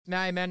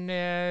Nej, men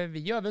vi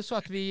gör väl så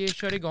att vi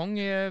kör igång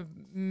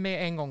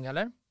med en gång,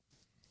 eller?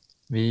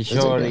 Vi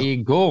kör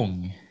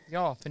igång.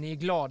 Ja, för ni är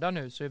glada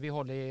nu så vi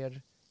håller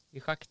er i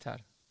schakt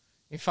här.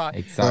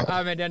 Exakt.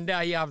 Ja, men den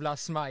där jävla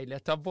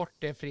smilet, ta bort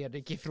det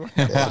Fredrik ifrån.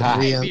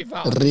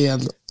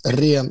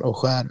 Ren och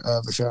skär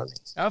överkörning.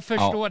 Jag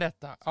förstår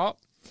detta. Ja,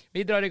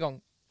 vi drar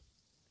igång.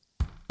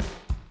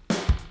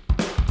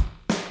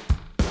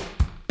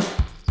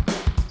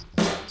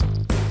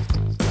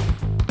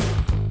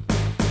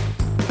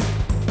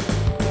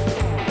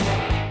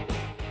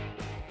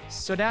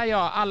 Så där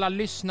alla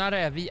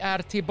lyssnare, vi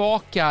är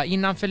tillbaka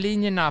innanför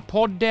linjerna.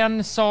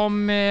 Podden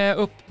som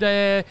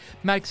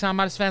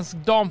uppmärksammar svensk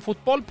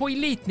damfotboll på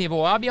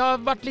elitnivå. Ja, vi har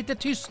varit lite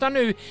tysta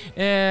nu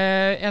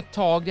ett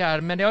tag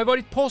där, men det har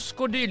varit påsk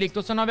och dylikt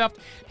och sen har vi haft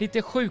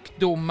lite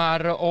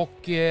sjukdomar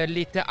och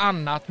lite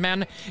annat.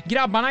 Men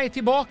grabbarna är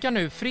tillbaka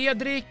nu,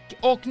 Fredrik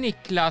och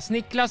Niklas.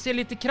 Niklas är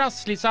lite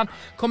krasslig så han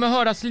kommer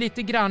höras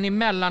lite grann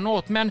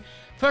emellanåt. Men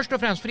först och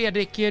främst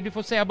Fredrik, du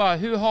får säga bara,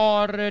 hur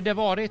har det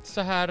varit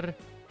så här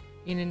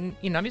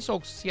innan vi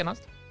sågs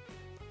senast?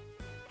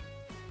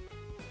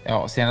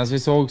 Ja, senast vi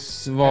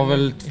sågs var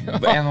väl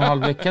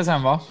 1,5 vecka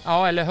sedan, va?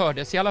 Ja, eller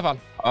hördes i alla fall.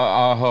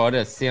 Ja,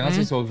 hördes. Senast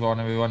vi sågs var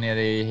när vi var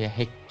nere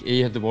i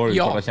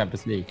Göteborg och kollade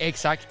Champions League.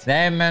 Exakt.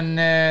 Nej, men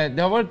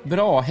det har varit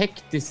bra.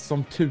 Hektiskt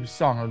som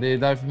tusan och det är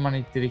därför man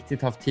inte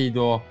riktigt haft tid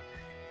att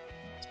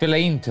spela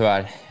in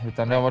tyvärr.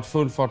 Utan det har varit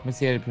full fart med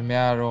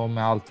seriepremiär och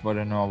med allt vad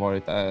det nu har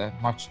varit.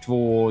 Match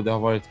 2, det har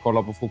varit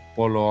kolla på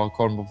fotboll och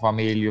kolla på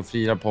familj och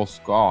fira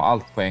påsk och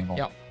allt på en gång.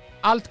 Ja,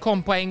 allt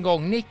kom på en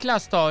gång.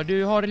 Niklas då,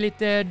 du har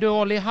lite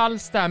dålig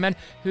hals där, men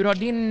hur har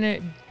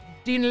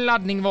din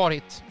laddning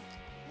varit?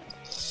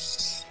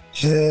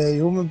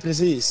 Jo men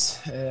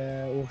precis.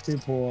 Åkte ju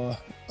på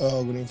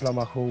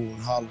ögoninflammation,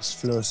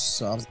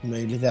 halsfluss, allt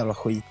möjligt jävla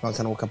skit man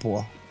kan åka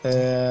på.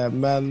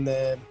 Men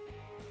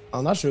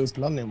annars har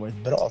uppladdningen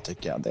varit bra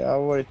tycker jag. Det har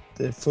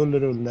varit full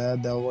rulle,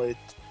 det har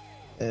varit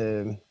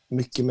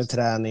mycket med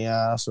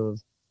träningar, alltså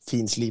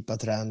finslipa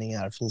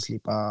träningar,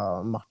 finslipa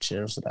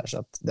matcher och sådär. Så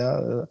att det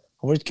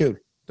har varit kul.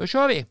 Då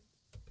kör vi!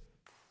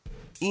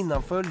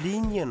 Innanför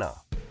linjerna.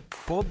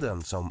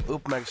 Podden som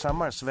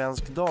uppmärksammar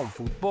svensk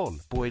damfotboll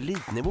på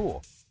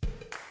elitnivå.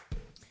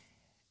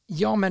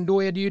 Ja, men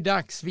då är det ju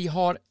dags. Vi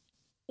har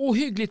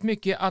ohyggligt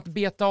mycket att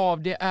beta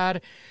av. Det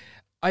är...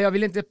 Jag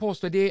vill inte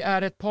påstå, det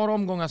är ett par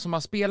omgångar som har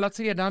spelats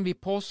redan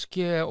vid påsk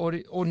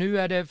och nu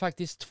är det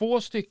faktiskt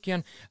 2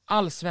 stycken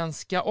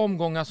allsvenska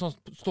omgångar som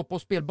står på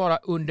spel bara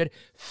under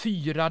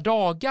 4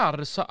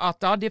 dagar. Så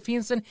att det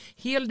finns en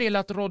hel del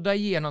att rodda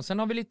igenom. Sen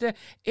har vi lite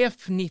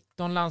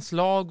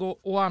F19-landslag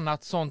och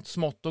annat sånt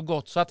smått och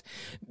gott. Så att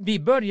vi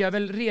börjar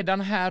väl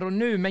redan här och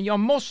nu, men jag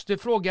måste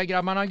fråga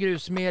grabbarna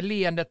Grus med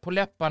leendet på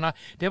läpparna.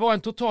 Det var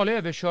en total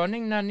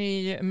överkörning när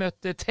ni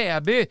mötte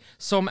Täby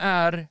som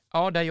är,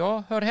 där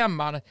jag hör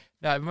hemma.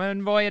 Där.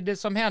 Men vad är det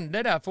som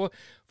hände där?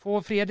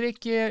 Får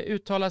Fredrik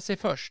uttala sig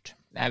först?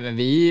 Nej, men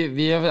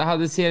vi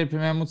hade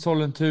seriepremiär mot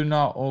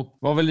Sollentuna och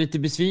var väl lite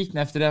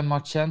besvikna efter den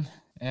matchen.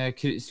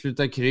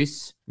 Slutade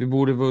kryss. Vi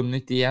borde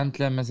vunnit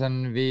egentligen, men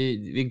sen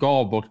vi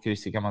gav bort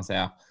krysset kan man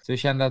säga. Så vi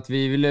kände att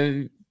vi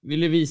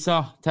ville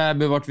visa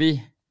Täby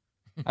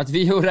att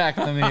vi har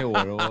räknat med i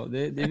år och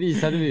det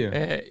visade vi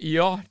ju.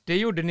 Ja, det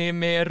gjorde ni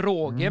med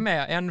råge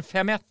med. En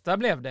 5-1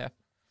 blev det.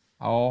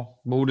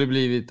 Ja, borde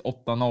blivit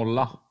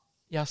 8-0.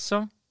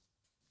 Jaså?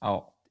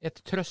 Ja.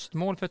 Ett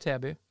tröstmål för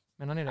Täby,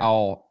 menar ni det?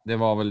 Ja, det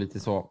var väl lite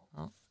så.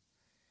 Ja.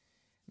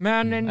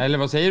 Men... Eller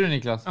vad säger du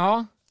Niklas?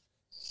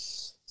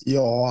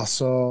 Ja,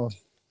 alltså...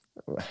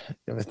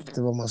 Jag vet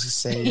inte vad man ska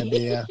säga.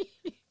 Det är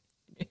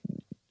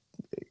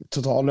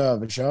total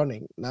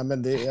överkörning. Nej,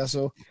 men det är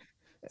alltså...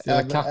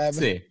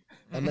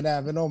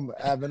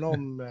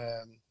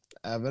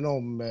 Även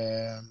om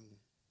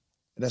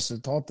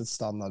resultatet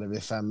stannade vid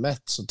 5-1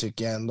 så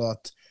tycker jag ändå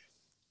att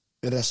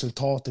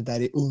resultatet är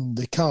i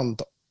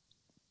underkant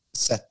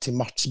sett till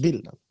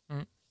matchbilden.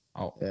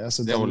 Ja,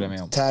 alltså det håller jag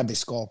med om. Täby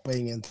skapar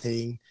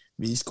ingenting.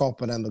 Vi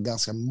skapar ändå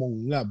ganska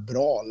många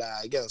bra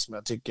lägen som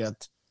jag tycker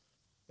att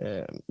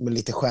med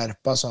lite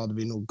skärpa så hade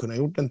vi nog kunnat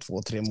gjort en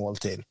 2-3 mål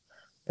till.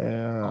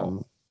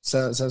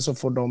 Sen så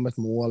får de ett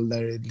mål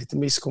där det är lite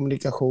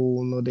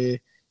misskommunikation och det är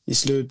i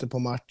slutet på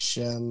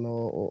matchen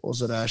och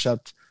sådär. Så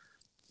att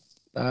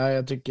nej,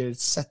 jag tycker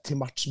sett till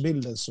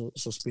matchbilden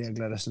så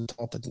speglar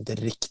resultatet inte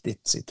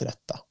riktigt sitt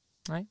rätta.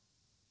 Nej.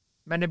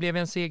 Men det blev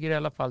en seger i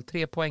alla fall.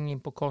 3 poäng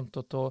in på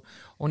kontot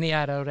och ni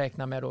är där att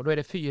räkna med då. Då är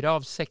det 4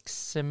 av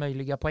 6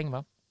 möjliga poäng,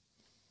 va?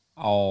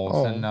 Ja,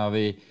 och sen har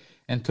vi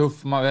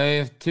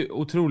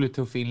otroligt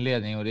tuff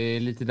inledning och det är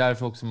lite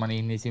därför också man är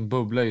inne i sin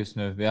bubbla just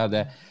nu. Vi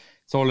hade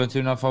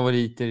Sollentuna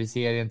favoriter i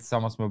serien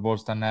tillsammans med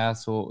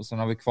Bollstanäs och sen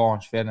har vi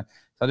Kvarnsveden.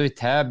 Så hade vi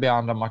Täby i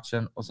andra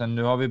matchen och sen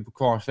nu har vi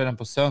Kvarnsveden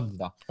på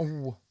söndag.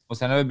 Och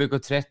sen har vi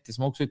BK30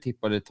 som också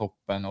tippade i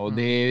toppen och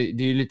det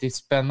är ju lite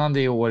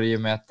spännande i år i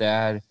och med att det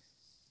är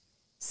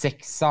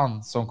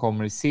 6:an som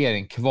kommer i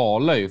serien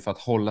kvalar ju för att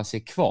hålla sig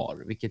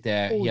kvar, vilket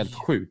är helt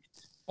sjukt.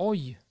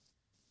 Oj.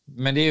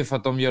 Men det är ju för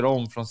att de gör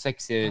om från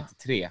 6 serier till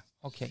 3.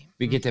 Okay.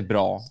 Vilket är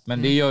bra.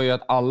 Men det gör ju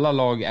att alla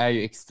lag är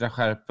ju extra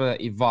skärpta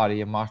i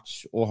varje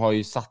match och har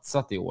ju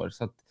satsat i år.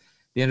 Så att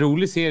det är en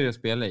rolig serie att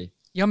spela i.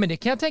 Ja, men det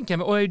kan jag tänka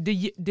mig. Och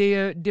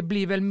det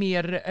blir väl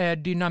mer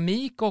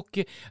dynamik och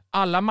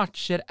alla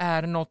matcher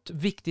är något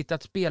viktigt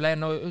att spela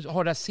än att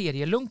ha det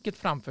serielunket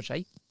framför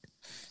sig.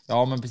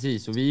 Ja, men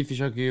precis. Och vi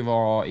försöker ju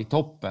vara i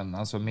toppen.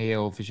 Alltså med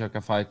och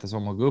försöka fightas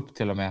om att gå upp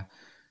till och med.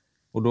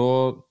 Och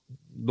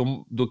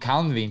då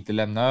kan vi inte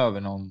lämna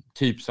över någon.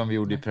 Typ som vi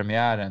gjorde i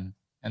premiären.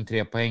 En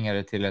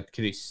 3-poängare till ett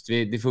kryss.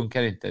 Det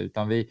funkar inte.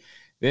 Utan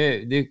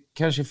det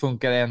kanske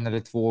funkar 1 eller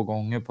 2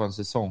 gånger på en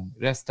säsong.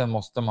 Resten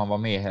måste man vara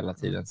med hela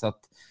tiden. Så att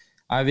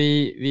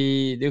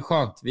det är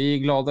skönt. Vi är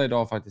glada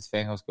idag faktiskt för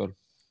en gångs skull.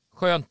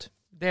 Skönt.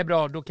 Det är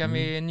bra. Då kan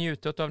vi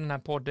njuta av den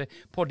här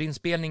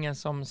poddinspelningen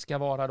som ska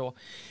vara då.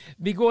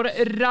 Vi går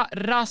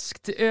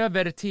raskt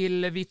över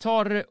till, vi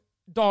tar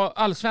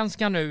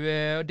allsvenskan nu.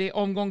 Det är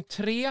omgång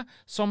 3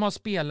 som har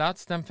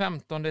spelats den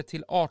 15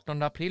 till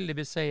 18 april, det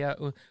vill säga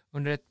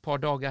under ett par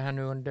dagar här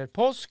nu under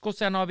påsk. Och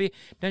sen har vi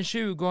den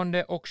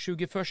 20 och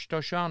 21 och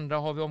 22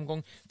 har vi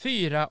omgång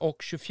 4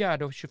 och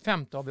 24 och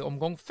 25 har vi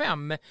omgång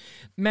 5.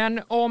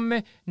 Men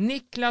om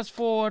Niklas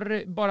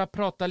får bara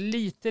prata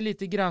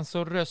lite grann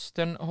så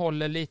rösten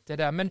håller lite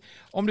där. Men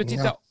om du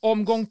tittar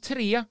omgång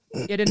 3,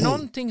 är det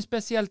någonting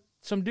speciellt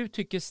som du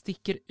tycker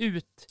sticker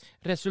ut,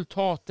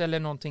 resultat eller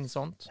någonting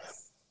sånt?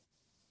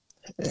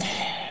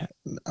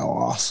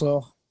 Ja,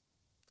 alltså.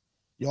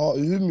 Ja,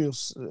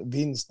 Umeås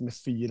vinst med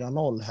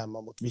 4-0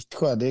 hemma mot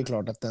Vittsjö, det är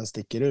klart att den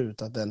sticker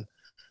ut. Att en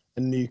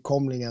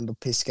nykomling ändå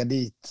piskar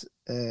dit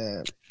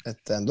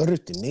ett ändå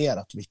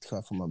rutinerat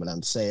Vittsjö, får man väl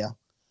ändå säga.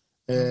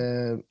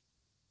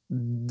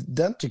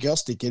 Den tycker jag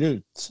sticker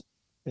ut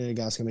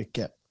ganska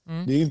mycket.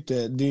 Det är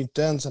ju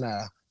inte en sån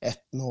här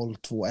 1-0,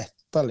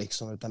 2-1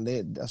 liksom, utan det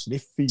är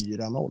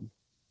 4-0.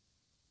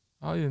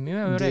 Ja,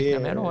 Umeå räknar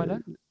med då,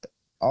 eller?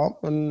 Ja,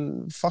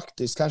 men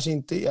faktiskt kanske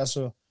inte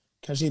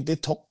i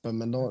toppen,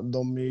 men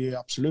de är ju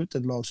absolut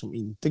ett lag som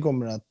inte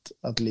kommer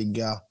att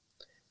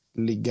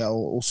ligga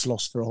och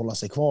slåss för att hålla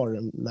sig kvar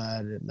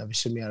när vi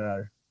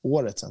summerar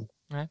året sen.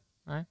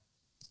 Nej.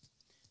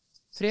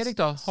 Fredrik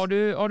då,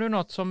 har du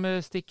något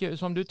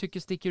som du tycker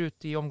sticker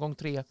ut i omgång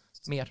 3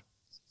 mer?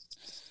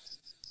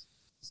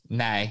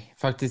 Nej,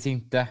 faktiskt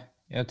inte.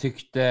 Jag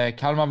tyckte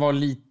Kalmar var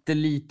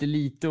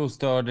lite och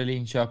störde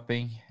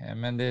Linköping.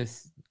 Men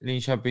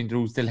Linköping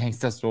drogs till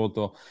längsta strået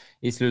och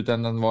i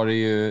slutändan var det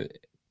ju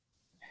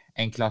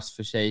en klass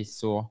för sig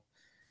så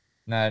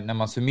när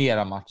man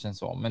summerar matchen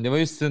så. Men det var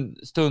ju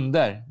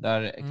stunder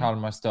där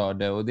Kalmar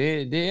störde och det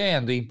är jag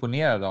ändå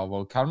imponerad av.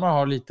 Och Kalmar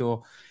har lite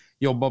att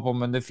jobba på,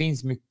 men det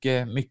finns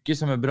mycket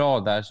som är bra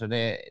där. Så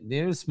det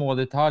är väl små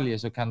detaljer,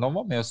 så kan de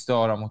vara med och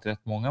störa mot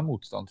rätt många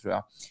motstånd, tror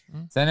jag.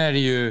 Sen är det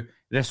ju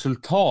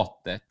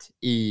resultatet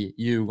i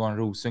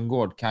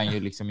Djurgården-Rosengård kan ju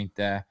liksom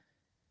inte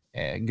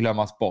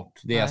glömmas bort.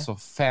 Det är alltså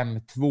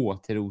 5-2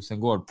 till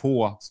Rosengård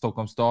på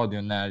Stockholms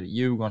stadion när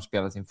Djurgården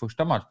spelar sin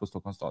första match på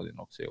Stockholms stadion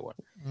också i år.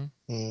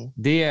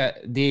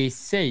 Det i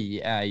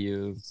sig är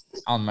ju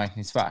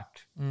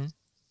anmärkningsvärt.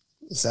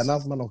 Sen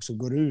att man också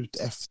går ut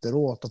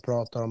efteråt och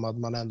pratar om att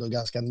man ändå är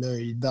ganska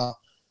nöjda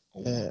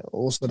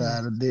och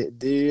sådär.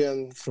 Det är ju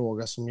en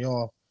fråga som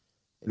jag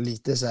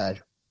lite så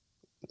här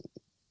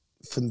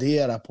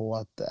funderar på,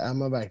 att är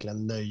man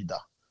verkligen nöjda?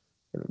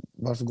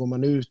 Varför går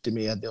man ut i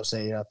media och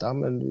säger att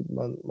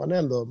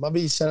man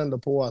visar ändå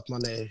på att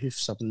man är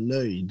hyfsat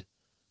nöjd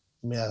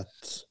med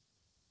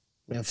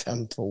en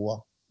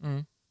 5-2?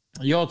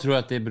 Jag tror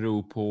att det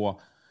beror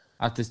på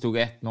att det stod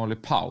 1-0 i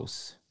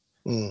paus.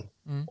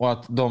 Och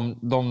att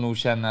de nog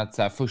känner att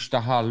så här, första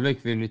halvlek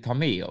vill vi ta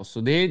med oss.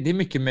 Och det är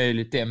mycket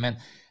möjligt det. Men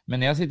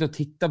när jag sitter och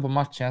tittar på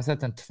matchen, jag har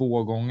sett den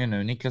 2 gånger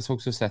nu. Niklas har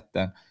också sett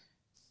den.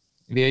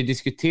 Vi har ju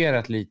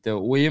diskuterat lite,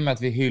 och i och med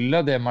att vi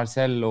hyllade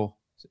Marcelo,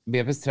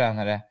 BP's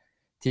tränare,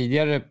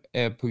 tidigare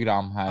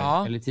program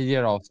här, eller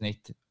tidigare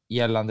avsnitt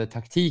gällande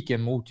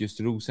taktiken mot just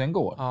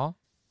Rosengård.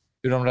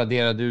 Hur de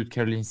raderade ut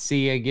Caroline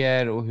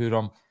Seger och hur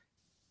de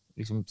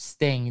liksom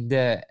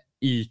stängde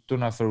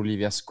ytorna för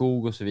Olivia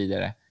Skog och så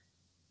vidare.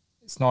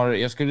 Snarare,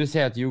 jag skulle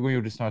säga att Djurgården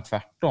gjorde snarare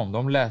tvärtom.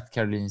 De lät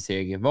Caroline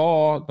Seger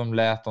vara, de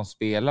lät dem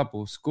spela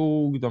på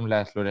Skog, de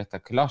lät Loretta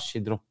Kulashi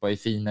droppa i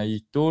fina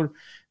ytor,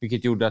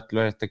 vilket gjorde att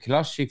Loretta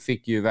Kulashi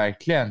fick ju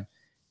verkligen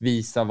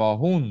visa vad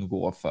hon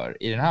går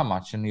för i den här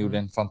matchen och gjorde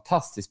en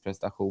fantastisk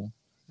prestation.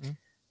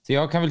 Så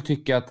jag kan väl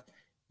tycka att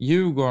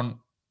Djurgården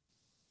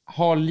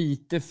har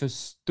lite för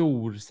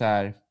stor så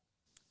här,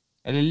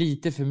 eller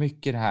lite för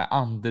mycket det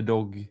här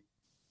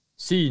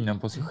underdog-synen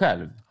på sig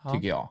själv,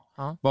 tycker jag.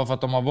 Bara för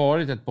att de har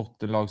varit ett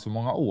bottenlag så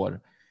många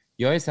år.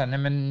 Jag är så här, nej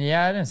men ni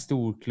är en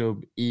stor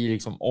klubb i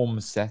liksom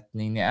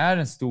omsättning, ni är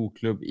en stor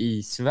klubb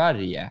i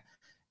Sverige.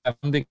 Även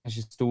om det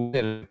kanske stor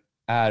del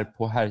är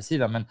på här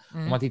sidan, men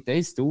om man tittar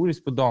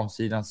historiskt på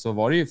damsidan så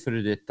var det ju för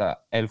detta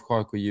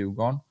LFK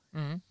Djurgården.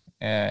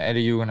 Eller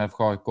Djurgården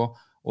LFK,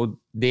 och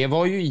det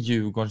var ju i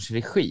Djurgårdens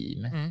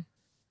regim.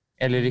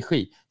 Eller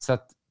regi. Så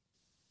att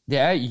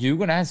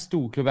Djurgården är en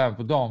stor klubb även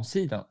på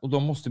damsidan, och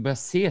de måste börja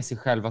se sig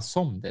själva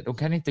som det. De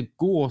kan inte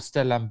gå och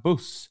ställa en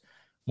buss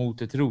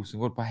mot ett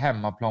Rosengård på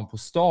hemmaplan på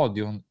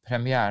stadion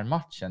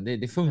premiärmatchen.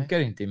 Det funkar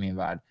inte i min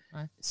värld.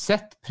 Nej.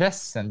 Sätt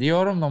pressen, det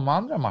gör de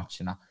andra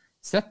matcherna.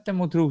 Sätt det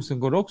mot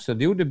Rosengård också.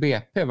 Det gjorde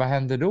BP, vad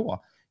hände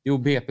då? Jo,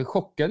 BP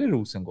chockade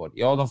Rosengård.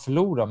 Ja, de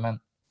förlorade, men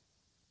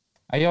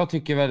jag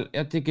tycker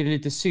det är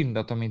lite synd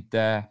att de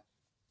inte...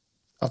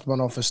 Att man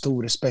har för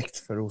stor respekt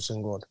för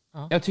Rosengård.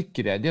 Ja. Jag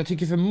tycker det. Jag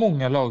tycker för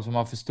många lag som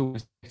har för stor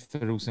respekt för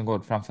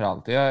Rosengård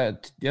framförallt.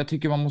 Jag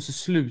tycker man måste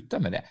sluta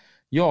med det.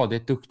 Ja, det är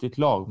ett duktigt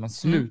lag, men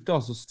sluta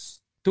ha så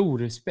stor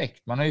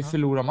respekt. Man har ju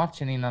förlorat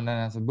matchen innan den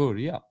ens har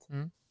börjat.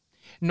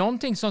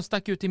 Någonting som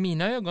stack ut i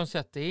mina ögon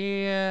sett, det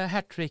är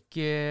hattrick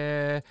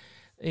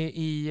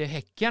i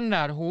Häcken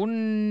där.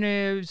 Hon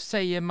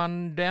säger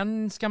man,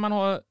 den ska man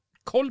ha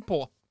koll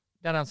på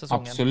den här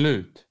säsongen.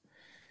 Absolut.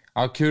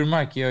 Ja,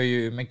 Kurmark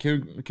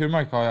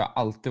Kurmark har ju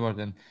alltid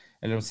varit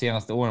de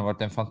senaste åren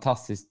varit en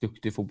fantastiskt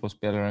duktig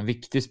fotbollsspelare och en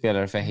viktig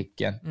spelare för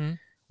Häcken.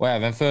 Och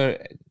även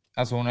för,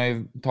 alltså hon har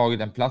ju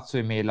tagit en plats och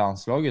är med i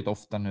landslaget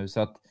ofta nu, så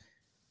att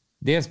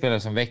det är en spelare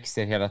som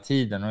växer hela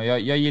tiden och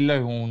jag gillar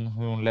hur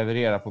hon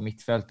levererar på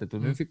mittfältet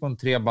och nu fick hon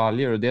 3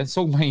 baljor och det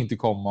såg man inte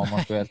komma om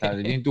man ska vara helt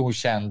ärlig. Det är inte hon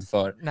känd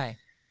för. Nej.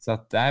 Så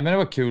att, men det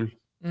var kul.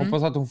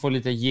 Hoppas att hon får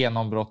lite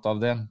genombrott av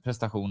den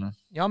prestationen.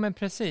 Ja, men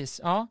precis.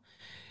 Ja.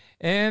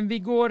 Vi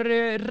går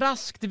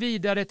raskt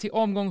vidare till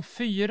omgång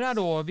 4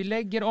 då. Vi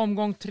lägger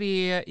omgång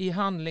 3 i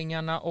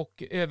handlingarna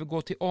och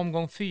övergår till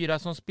omgång 4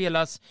 som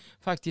spelas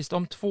faktiskt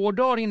om 2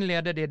 dagar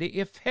inleder det. Det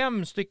är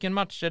 5 stycken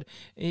matcher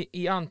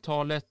i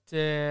antalet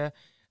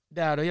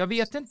där och jag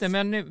vet inte,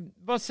 men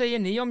vad säger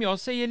ni om jag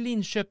säger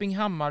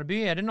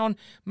Linköping-Hammarby? Är det någon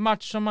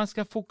match som man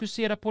ska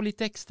fokusera på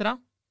lite extra?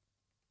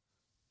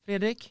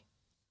 Fredrik?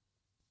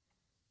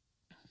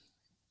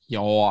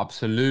 Ja,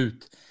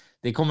 absolut.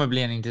 Det kommer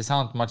bli en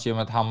intressant match i och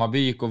med att Hammarby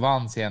gick och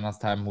vann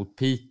senast här mot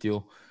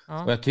Piteå.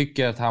 Ja. Och jag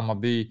tycker att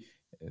Hammarby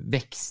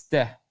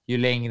växte ju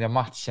längre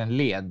matchen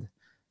led.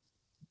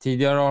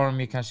 Tidigare har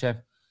de ju kanske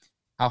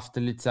haft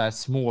lite så här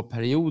små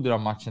perioder av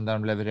matchen där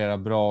de levererar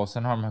bra och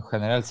sen har de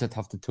generellt sett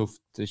haft det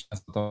tufft. Det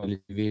känns att de är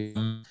lite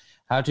vill.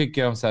 Här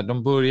tycker jag så här,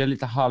 de börjar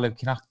lite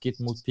halvknackigt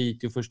mot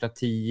Piteå första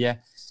 10.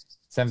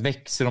 Sen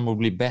växer de och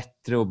blir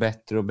bättre och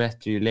bättre och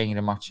bättre ju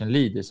längre matchen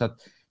lider. Så att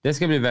det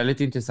ska bli väldigt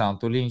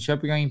intressant och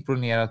Linköping har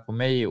imponerat på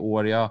mig i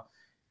år. Jag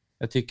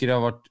tycker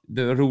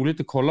det är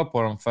roligt att kolla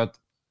på dem för att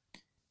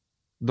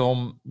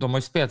de har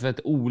ju spelat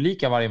väldigt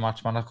olika varje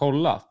match man har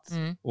kollat.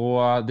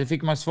 Och det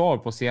fick man svar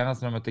på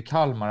senast när de mötte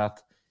Kalmar att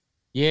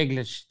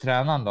Jäglers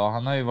tränaren då,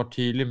 han har ju varit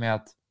tydlig med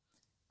att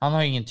han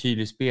har ingen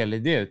tydlig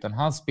spelidé utan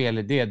hans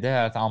spelidé det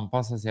är att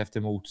anpassa sig efter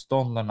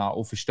motståndarna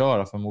och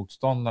förstöra för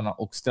motståndarna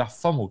och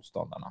straffa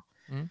motståndarna.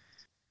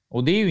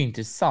 Och det är ju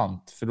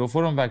intressant för då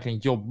får de verkligen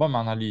jobba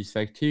med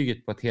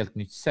analysverktyget på ett helt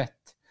nytt sätt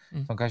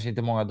som kanske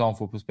inte många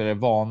damfotbollsspelare är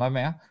vana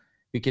med,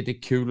 vilket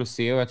är kul att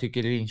se och jag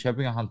tycker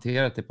Linköping har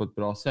hanterat det på ett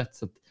bra sätt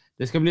så att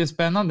det ska bli en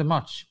spännande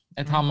match.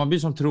 Ett Hammarby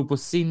som tror på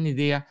sin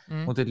idé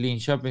mot ett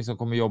Linköping som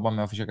kommer jobba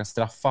med att försöka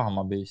straffa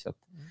Hammarby så att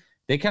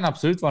det kan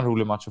absolut vara en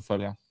rolig match att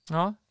följa.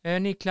 Ja,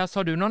 Niklas,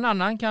 har du någon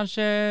annan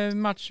kanske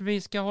match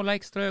vi ska hålla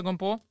extra ögon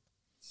på?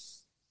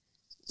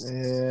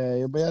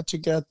 Jag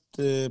tycker att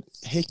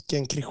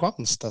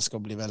Häcken-Kristianstad ska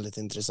bli väldigt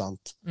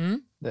intressant.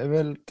 Det är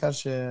väl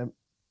kanske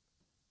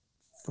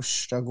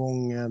första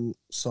gången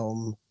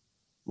som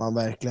man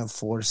verkligen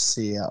får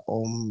se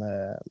om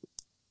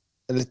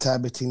eller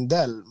Täby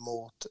Tindell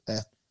mot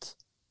ett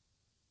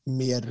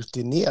mer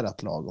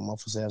rutinerat lag om man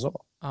får säga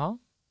så.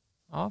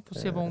 Ja, får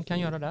se vad hon kan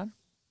göra där.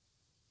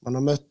 Man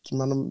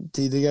har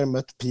tidigare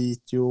mött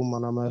Piteå,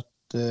 man har mött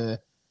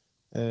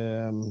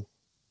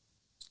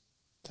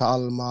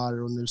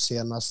Kalmar och nu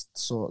senast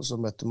så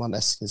mötte man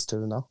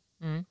Eskilstuna.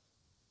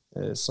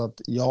 Så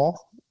att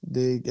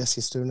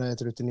Eskilstuna är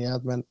ett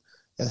rutinerat men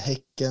ett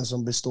Häcken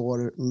som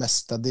består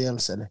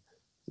mestadels eller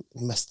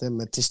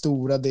till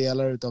stora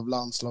delar utav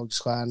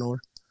landslagsstjärnor.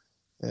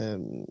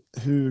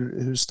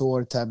 Hur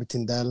står Täby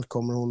Tindell?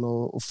 Kommer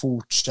hon att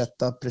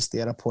fortsätta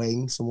prestera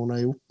poäng som hon har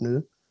gjort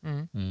nu?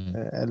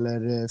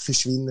 Eller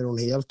försvinner hon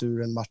helt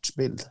ur en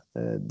matchbild?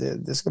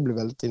 Det ska bli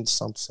väldigt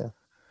intressant att se.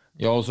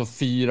 Ja, och så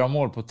 4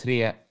 mål på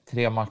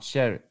tre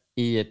matcher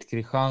i ett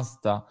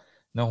Kristianstad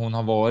när hon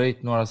har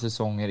varit några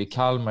säsonger i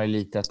Kalmar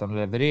Elitettan och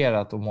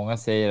levererat och många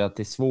säger att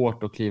det är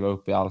svårt att kliva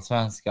upp i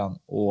Allsvenskan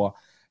och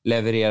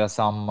leverera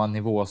samma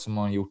nivå som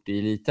hon gjort i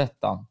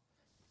Elitettan.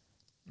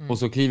 Och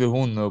så kliver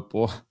hon upp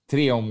och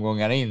 3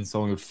 omgångar in så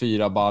har hon gjort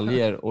 4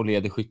 baljor och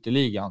leder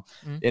skytteligan.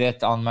 Det är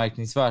rätt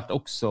anmärkningsvärt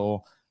också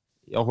och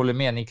jag håller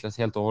med Niklas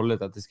helt och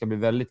hållet att det ska bli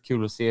väldigt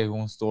kul att se hur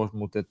hon står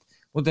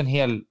mot en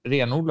hel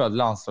renodlad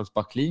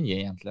landslagsbacklinje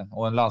egentligen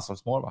och en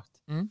landslagsmålvakt.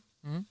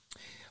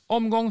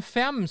 Omgång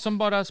 5 som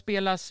bara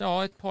spelas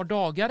ett par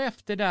dagar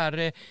efter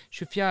där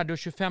 24 och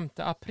 25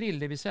 april,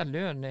 det vill säga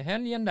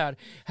lönehelgen där.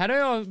 Här har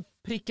jag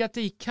prickat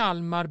i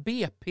Kalmar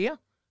BP.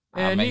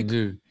 Men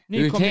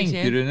hur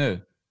tänker du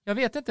nu? Jag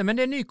vet inte, men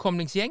det är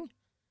nykomlingsgäng.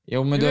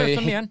 Jo, men du är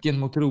Häcken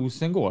mot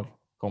Rosengård,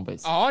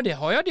 kompis. Ja, det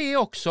har jag det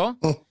också.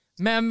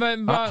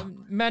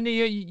 Men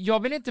jag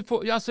vill inte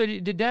få, alltså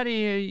det där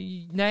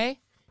är, nej.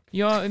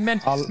 Ja,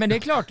 men det är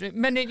klart.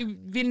 Men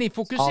vill ni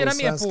fokusera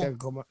mer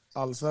på...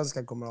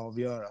 Allsvenskan kommer att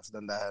avgöras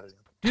den där.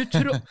 Du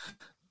tror...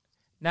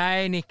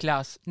 Nej,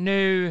 Niklas.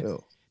 Nu...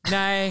 Jo.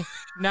 Nej.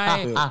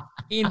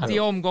 Inte i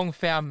omgång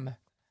 5.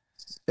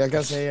 Jag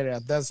kan säga det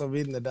att den som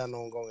vinner den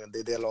omgången, det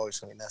är det lag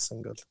som vinner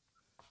SM-guld.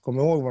 Kom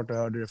ihåg vart du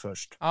hörde det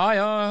först. Ja,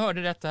 jag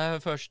hörde detta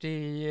först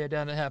i det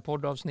här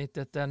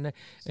poddavsnittet den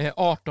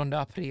 18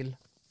 april.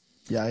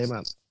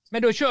 Jajamän.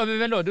 Men då kör vi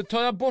väl då. Då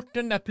tar jag bort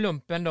den där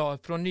plumpen då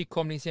från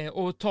nykomlingsserien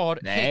och tar...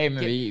 Nej,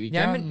 men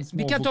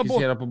vi kan ta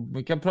bort...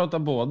 vi kan prata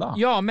båda.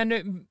 Ja,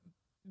 men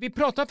vi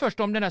pratar först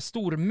om det här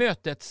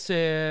stormötet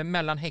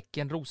mellan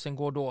Häcken och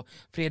Rosengård då.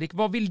 Fredrik,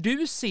 vad vill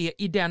du se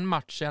i den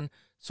matchen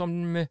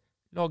som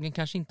lagen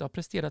kanske inte har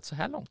presterat så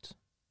här långt?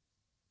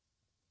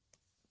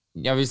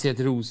 Jag vill se ett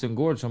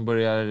Rosengård som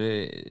börjar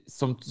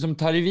som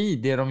tar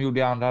vid det de gjorde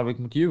i andra halvlek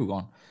mot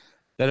Djurgården.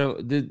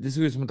 Där det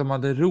såg ut som att de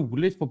hade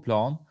roligt på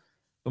plan.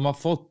 De har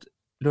fått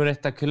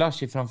Loretta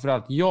Kulashi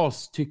framförallt. Jag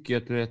tycker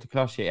att Loretta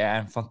Kulashi är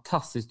en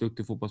fantastiskt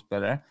duktig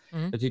fotbollsspelare.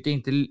 Jag tyckte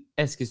inte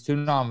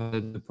Eskilstuna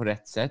använde på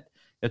rätt sätt.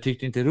 Jag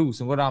tyckte inte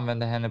Rosengård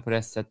använde henne på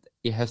rätt sätt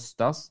i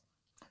höstas.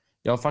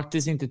 Jag har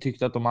faktiskt inte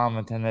tyckt att de har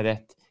använt henne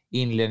rätt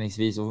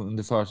inledningsvis och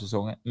under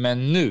försäsongen.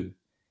 Men nu,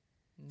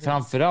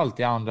 framförallt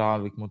i andra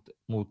halvlek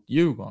mot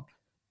Djurgården,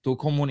 då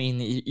kom hon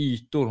in i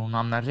ytor. Hon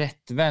hamnar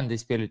rättvänd i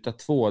spelyta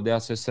 2. Det är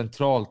alltså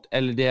centralt,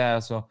 eller det är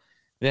alltså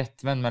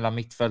rättvänd mellan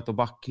mittfält och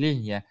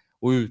backlinje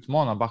och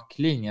utmanar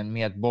backlinjen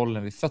med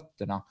bollen vid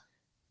fötterna.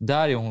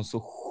 Där är hon så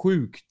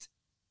sjukt,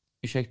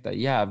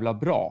 jävla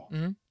bra.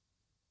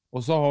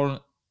 Och så har hon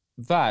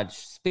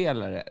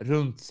världsspelare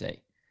runt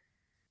sig.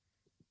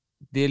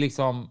 Det är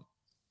liksom...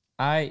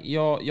 Nej,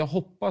 jag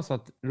hoppas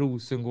att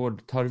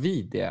Rosengård tar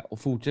vid det och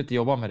fortsätter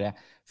jobba med det.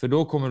 För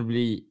då kommer det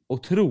bli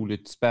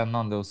otroligt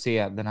spännande att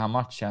se den här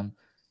matchen.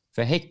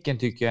 För Häcken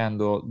tycker jag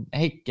ändå...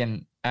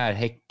 Häcken är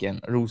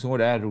Häcken.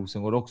 Rosengård är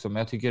Rosengård också. Men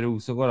jag tycker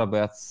Rosengård har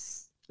börjat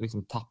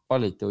liksom tappa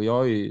lite. Och jag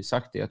har ju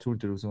sagt det. Jag tror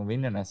inte Rosengård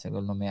vinner nästa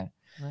gång mer.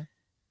 Nej.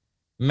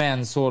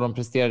 Men så de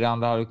presterade i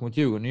andra halvlek mot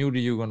Djurgården. Nu gjorde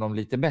Djurgården dem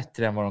lite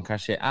bättre än vad de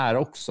kanske är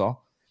också.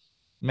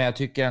 Men jag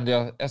tycker ändå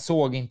jag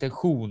såg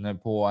intentioner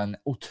på en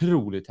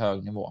otroligt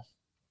hög nivå.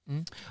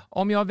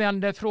 Om jag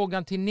vänder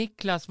frågan till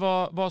Niklas,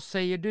 vad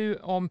säger du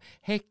om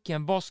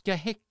Häcken? Vad ska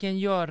Häcken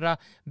göra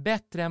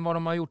bättre än vad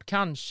de har gjort?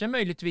 Kanske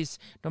möjligtvis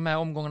de här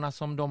omgångarna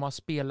som de har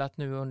spelat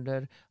nu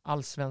under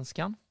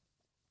Allsvenskan?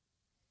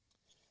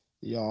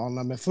 Ja,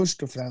 men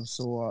först och främst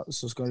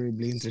så ska det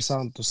bli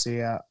intressant att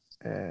se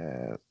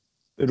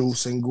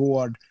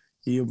Rosengård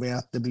i och med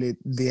att det blir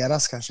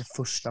deras kanske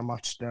första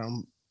match där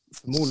de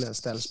förmodligen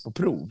ställs på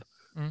prov.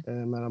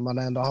 Men man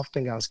har ändå haft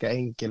en ganska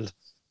enkel,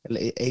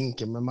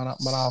 men man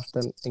har haft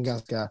en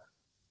ganska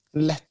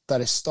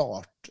lättare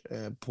start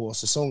på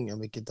säsongen,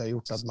 vilket har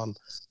gjort att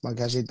man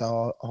kanske inte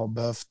har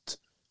behövt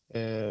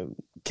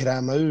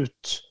kräma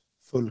ut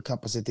full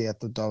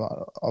kapacitet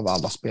av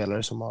alla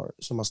spelare som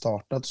har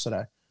startat och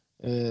sådär.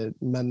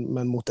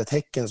 Men mot ett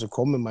Häcken så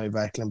kommer man ju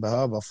verkligen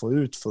behöva få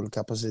ut full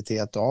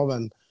kapacitet av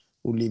en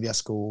Olivia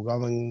Skog,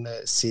 av en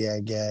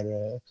Seger,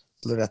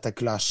 Loretta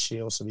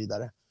Kulashi och så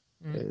vidare.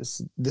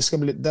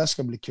 Det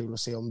ska bli kul att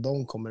se om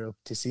de kommer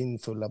upp till sin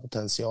fulla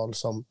potential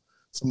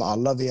som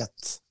alla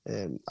vet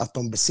att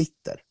de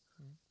besitter.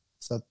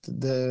 Så att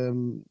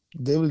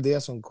det är väl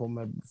det som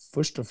kommer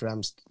först och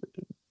främst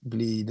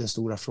bli det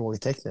stora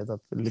frågetecknet,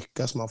 att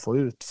lyckas man få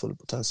ut full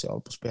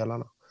potential på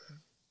spelarna.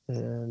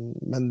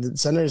 Men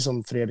sen är det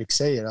som Fredrik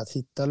säger, att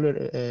hitta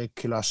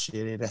Kulashi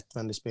i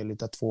rättvänd i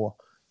spelyta 2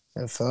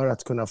 för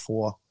att kunna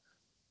få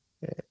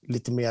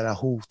lite mera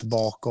hot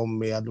bakom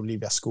med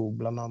Olivia Skog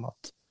bland annat.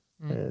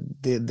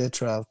 Det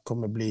tror jag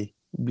kommer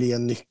bli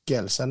en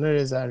nyckel. Sen är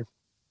det så här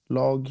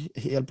lag,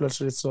 helt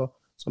plötsligt så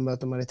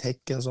möter man ett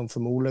Häcken som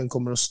förmodligen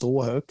kommer att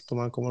stå högt och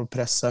man kommer att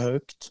pressa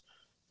högt.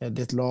 Det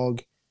är ett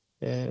lag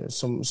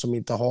som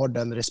inte har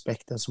den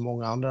respekten som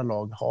många andra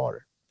lag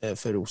har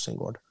för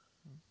Rosengård.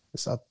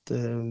 Så att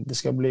det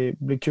ska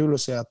bli kul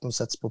att se att de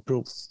sätts på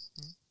prov.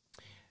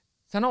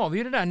 Sen har vi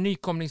ju det där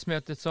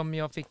nykomlingsmötet som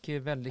jag fick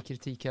väldigt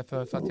kritik här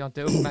för att jag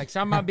inte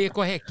uppmärksammar BK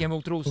Häcken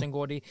mot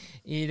Rosengård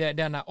i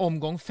denna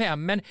omgång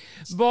 5. Men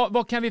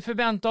vad kan vi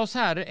förvänta oss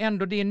här?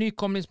 Ändå det är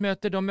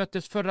nykomlingsmöte. De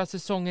möttes förra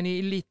säsongen i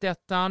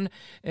Elitettan.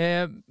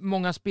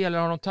 Många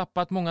spelare har de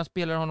tappat, många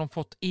spelare har de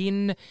fått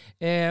in.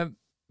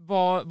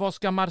 Vad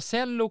ska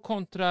Marcello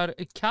kontra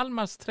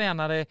Kalmars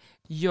tränare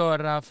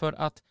göra för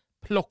att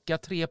plocka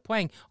 3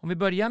 poäng? Om vi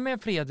börjar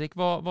med Fredrik,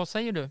 vad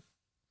säger du?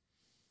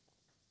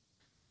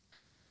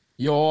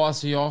 Ja,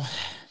 alltså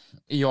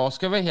jag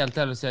ska väl helt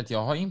ärligt säga att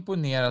jag har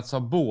imponerats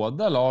av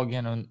båda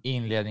lagen och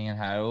inledningen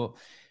här. Och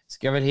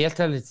ska väl helt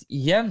ärligt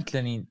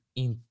egentligen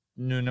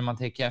nu när man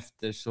tänker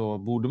efter så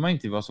borde man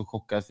inte vara så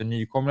chockad. För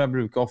nykomlingar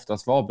brukar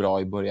oftast vara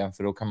bra i början,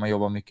 för då kan man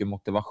jobba mycket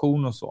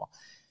motivation och så.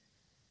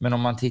 Men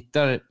om man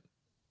tittar,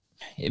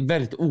 en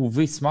väldigt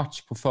oviss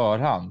match på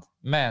förhand.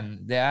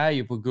 Men det är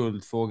ju på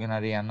Guldfågeln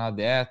Arena.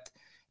 Det är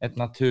ett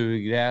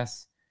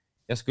naturgräs.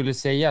 Jag skulle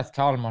säga att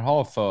Kalmar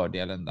har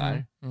fördelen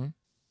där.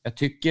 Jag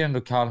tycker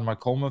ändå Kalmar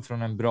kommer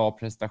från en bra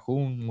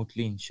prestation mot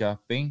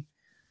Linköping.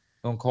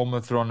 De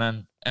kommer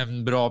från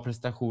en bra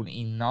prestation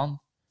innan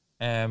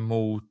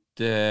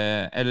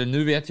eller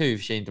nu vet jag ju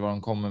för sig inte vad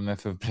de kommer med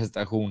för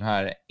prestation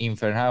här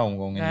inför den här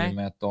omgången. Nej. I och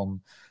med att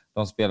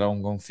de spelar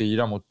omgång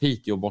 4 mot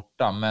Piteå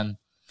borta. Men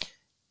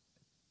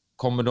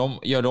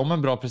gör de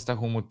en bra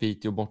prestation mot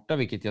Piteå borta,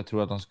 vilket jag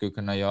tror att de skulle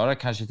kunna göra,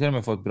 kanske till och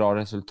med få ett bra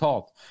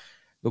resultat,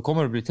 då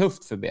kommer det bli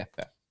tufft för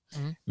BP.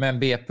 Men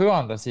BP å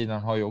andra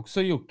sidan har ju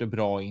också gjort det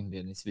bra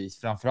inledningsvis,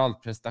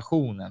 framförallt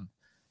prestationen.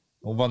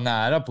 Och var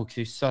nära på att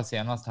kryssa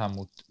senast här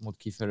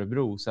mot KIF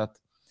Örebro. Så att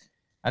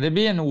det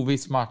blir en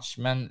oviss match,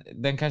 men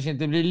den kanske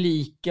inte blir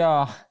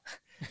lika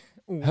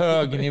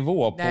hög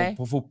nivå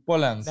på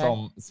fotbollen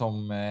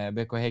som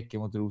BK Häcken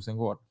mot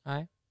Rosengård.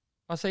 Nej.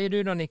 Vad säger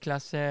du då,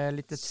 Niklas?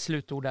 Lite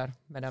slutord där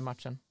med den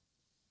matchen.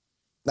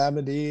 Nej,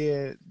 men det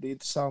är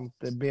intressant.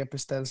 BP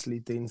ställs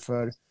lite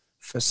inför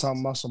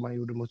samma som man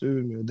gjorde mot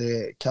Umeå.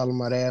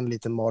 Kalmar är en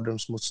liten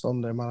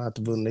mardrömsmotståndare. Man har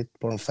inte vunnit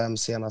på de 5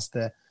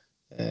 senaste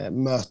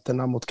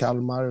mötena mot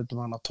Kalmar, utan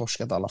man har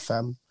torskat alla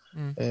 5.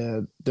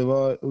 Det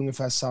var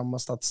ungefär samma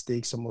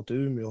statistik som mot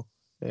Umeå,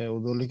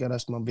 och då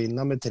lyckades man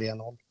vinna med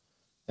 3-0.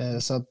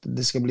 Så att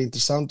det ska bli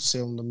intressant att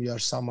se om de gör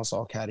samma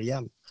sak här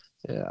igen.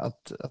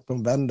 Att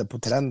de vänder på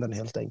trenden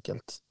helt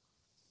enkelt.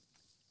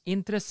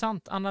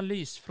 Intressant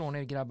analys från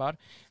er grabbar.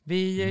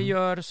 Vi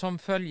gör som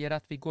följer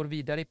att vi går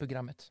vidare i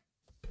programmet.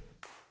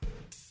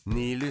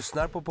 Ni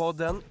lyssnar på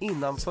podden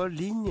Innanför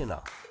linjerna.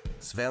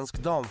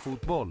 Svensk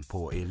damfotboll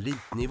på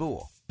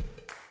elitnivå.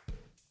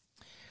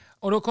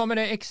 Och då kommer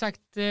det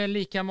exakt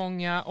lika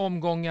många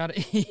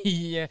omgångar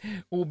i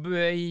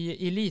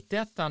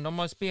elitettan. De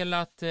har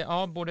spelat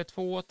både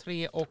 2,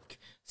 3 och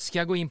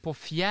ska gå in på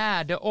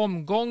 4:e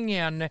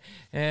omgången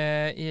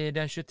i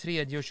den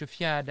 23 och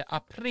 24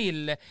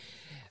 april.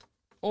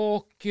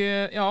 Och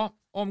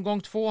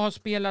omgång 2 har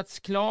spelats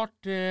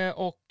klart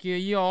och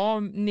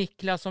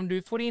Niklas, om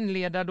du får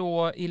inleda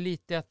då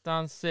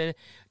elitettans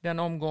den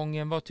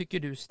omgången, vad tycker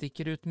du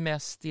sticker ut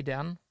mest i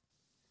den?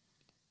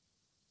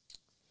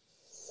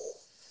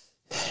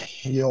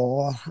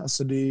 Ja,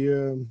 alltså det är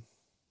ju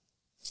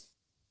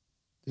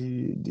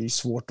det är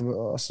svårt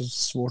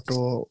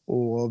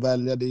att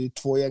välja. Det är ju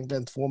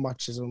egentligen två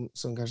matcher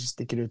som kanske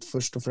sticker ut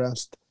först och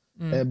främst.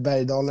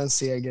 Bergdalens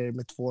seger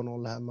med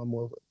 2-0 hemma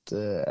mot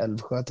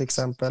Älvsjö till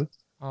exempel.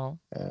 Ja.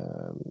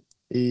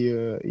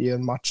 I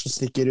en match som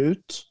sticker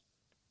ut.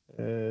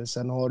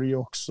 Sen har du ju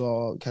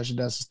också, kanske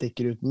den som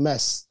sticker ut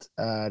mest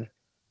är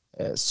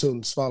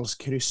Sundsvalls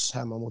kryss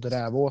hemma mot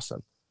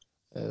Rävåsen.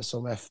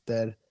 Som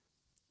efter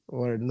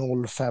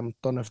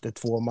 0-15 efter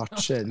 2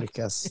 matcher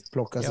lyckas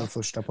plocka sin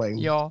första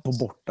poäng på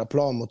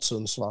bortaplan mot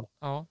Sundsvall.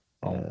 Ja.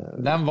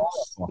 Den var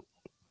så.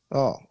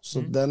 Ja,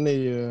 så den är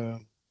ju...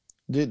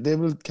 Det är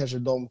väl kanske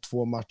de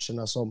 2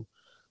 matcherna som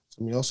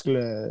jag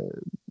skulle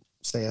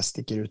säga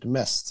sticker ut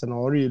mest. Sen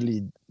har du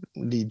ju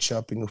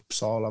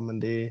Lidköping-Uppsala, men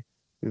vi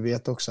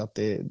vet också att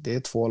det är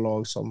 2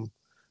 lag som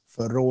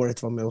förra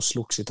året var med och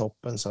slogs i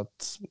toppen, så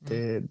att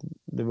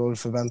det var väl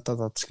förväntat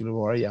att det skulle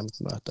vara jämnt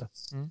möte.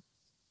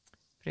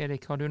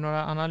 Fredrik, har du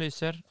några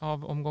analyser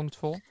av omgång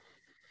 2?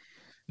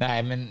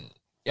 Nej, men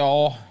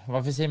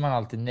varför säger man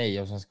alltid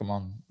nej och sen ska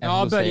man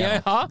ändå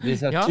säga något? Det är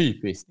så här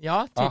typiskt.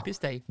 Ja,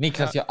 typiskt dig.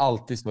 Niklas gör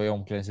alltid så i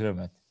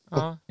omklädningsrummet.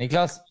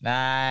 Niklas,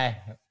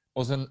 nej.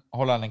 Och sen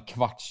håller han en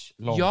kvarts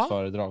långt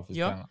föredrag för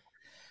spelarna.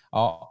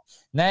 Ja.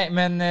 Nej,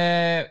 men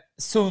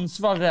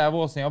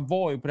Sundsvall-Rävåsen, jag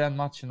var ju på den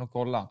matchen och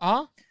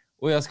kollade.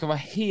 Och jag ska vara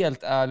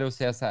helt ärlig och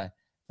säga så här.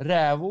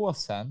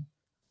 Rävåsen,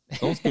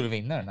 de skulle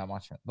vinna den här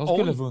matchen. De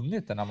skulle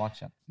vunnit den här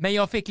matchen. Men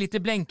jag fick lite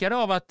blänkare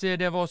av att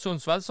det var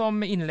Sundsvall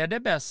som inledde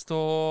bäst och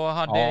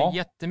hade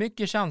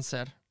jättemycket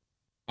chanser.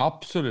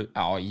 Absolut.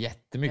 Ja,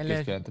 jättemycket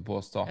skulle jag inte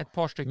påstå. Ett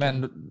par stycken.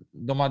 Men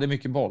de hade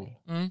mycket boll.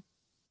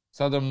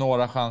 Så hade de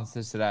några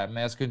chanser sådär.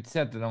 Men jag skulle inte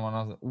säga att de var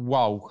några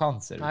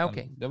wow-chanser. Nej,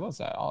 okay. Det var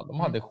så här, de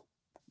hade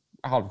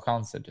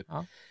halvchanser typ.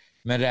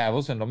 Men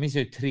Rävåsen, de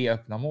missade ju 3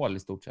 öppna mål i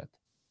stort sett.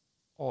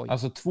 Oj.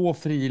 Alltså 2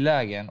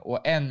 frilägen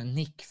och en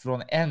nick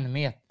från 1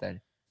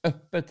 meter.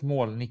 Öppet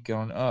mål nickar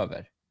hon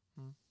över.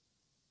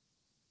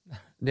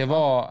 Det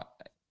var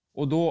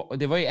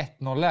det var ju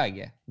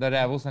 1-0-läge där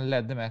Rävåsen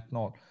ledde med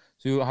 1-0.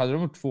 Så hade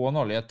de gjort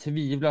 2-0. Jag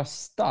tvivlar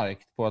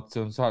starkt på att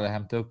Sundsvall hade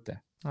hämtat upp det.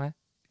 Nej.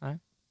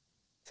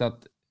 Så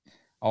att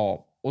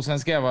och sen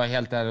ska jag vara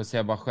helt ärlig och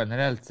säga bara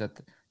generellt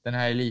sett, den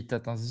här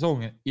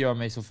elitettan-säsongen gör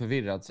mig så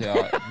förvirrad så jag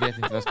vet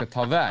inte vad jag ska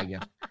ta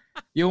vägen.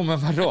 Jo, men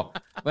vadå?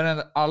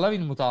 Alla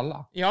vinner mot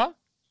alla. Ja,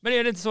 men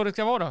är det inte så det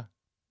ska vara då?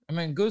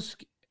 Men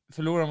Gusk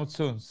förlorar mot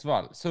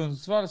Sundsvall.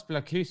 Sundsvall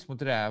spelar kryss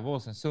mot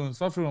Rävåsen.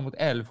 Sundsvall förlorar mot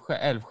Älvsjö.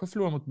 Älvsjö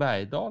förlorar mot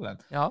Bergdalen.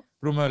 Ja.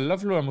 Bromölla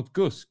förlorar mot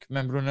Gusk.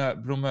 Men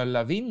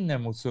Bromölla vinner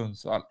mot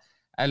Sundsvall.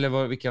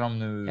 Eller vilka de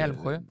nu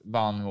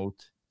vann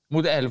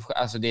mot Älvsjö.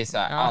 Alltså det är så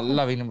här,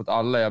 alla vinner mot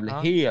alla. Jag blir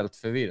helt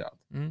förvirrad.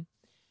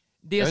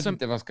 Jag vet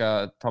inte vad jag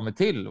ska ta mig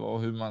till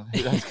och hur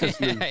jag ska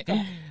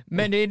sluta.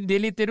 Men det är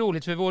lite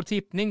roligt för vår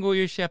tippning går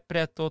ju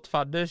käpprätt åt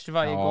fadders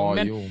varje gång.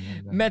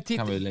 Men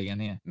kan vi lägga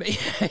ner.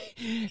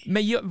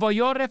 Men vad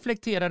jag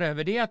reflekterar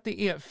över det är att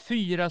det är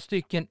 4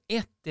 stycken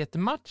 1-1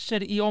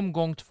 matcher i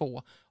omgång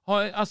 2.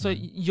 Alltså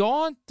jag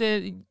har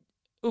inte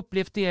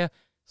upplevt det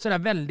sådär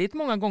väldigt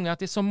många gånger att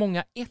det är så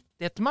många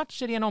 1-1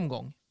 matcher i en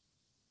omgång.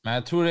 Men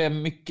jag tror det är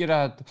mycket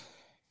att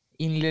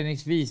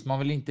inledningsvis man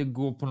vill inte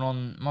gå på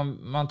någon,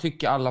 man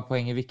tycker alla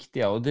poäng är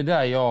viktiga och det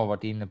där jag har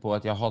varit inne på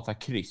att jag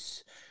hatar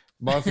kryss.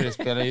 Bara för det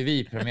spelar ju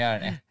vi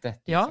premiären 1-1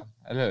 liksom. Ja.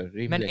 Eller hur?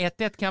 Rimligt. Men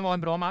 1-1 kan vara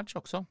en bra match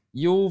också.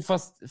 Jo,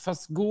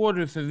 fast går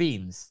du för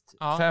vinst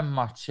 5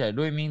 matcher,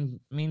 då är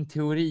min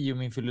teori och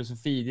min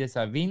filosofi det är så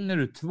här, vinner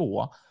du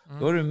 2,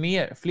 då har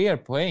du fler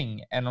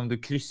poäng än om du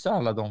kryssar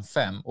alla de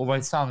 5. Och vad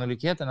är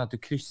sannolikheten att du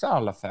kryssar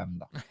alla 5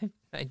 då?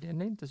 Nej,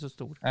 den är inte så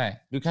stor.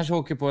 Nej, du kanske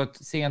åker på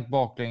ett sent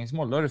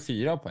baklängesmål, då har du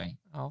 4 poäng.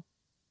 Ja.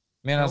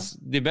 Medan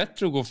det är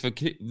bättre att gå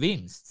för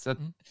vinst. Så att,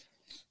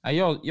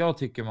 jag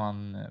tycker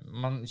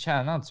man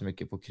tjänar inte så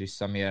mycket på att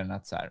kryssa mer än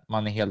att så här,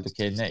 man är helt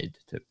okej nöjd.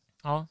 Typ.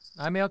 Ja,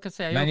 nej, men jag kan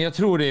säga... Men jag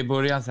tror det i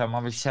början så här,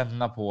 man vill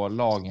känna på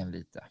lagen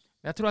lite.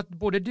 Jag tror att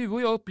både du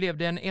och jag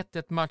upplevde en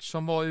 1-1 match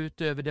som var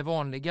utöver det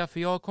vanliga. För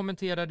jag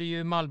kommenterade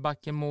ju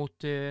Malbacken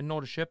mot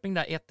Norrköping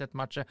där 1-1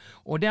 matcher.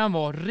 Och den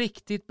var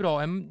riktigt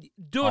bra. En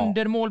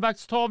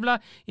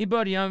dundermålvaktstavla i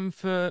början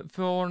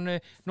från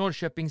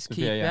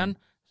Norrköpingskeepern.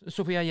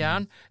 Sofia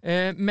Järn.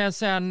 Men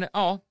sen,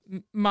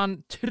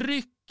 man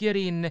trycker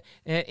in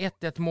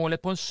 1-1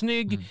 målet på en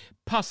snygg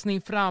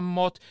passning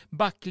framåt.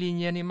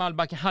 Backlinjen i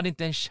Malbacken hade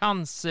inte en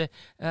chans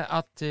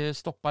att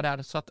stoppa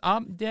där. Så att,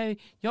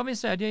 jag vill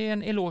säga det är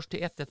en eloge till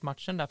 1-1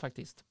 matchen där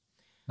faktiskt.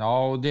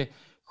 Ja, och det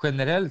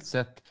generellt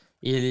sett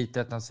i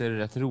Elitettan så är det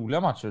rätt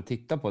roliga matcher att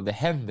titta på. Det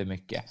händer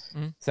mycket.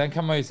 Sen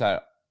kan man ju så här,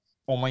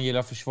 om man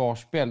gillar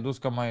försvarsspel, då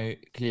ska man ju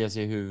klia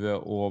sig i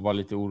huvudet och vara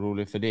lite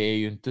orolig. För det är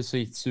ju inte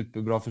så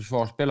superbra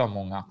försvarsspel av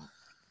många.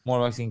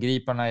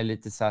 Målvaktsingriparna är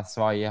lite så här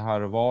svajiga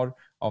här och var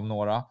av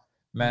några.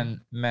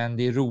 Men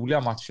det är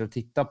roliga matcher att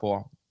titta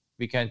på.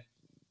 Vi kan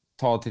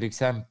ta till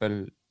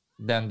exempel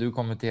den du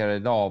kommenterade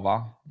idag,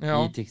 va?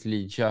 ITX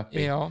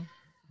Lidköping. Ja.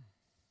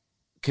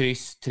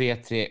 Kryss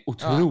 3-3.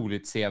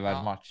 Otroligt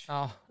sevärd match.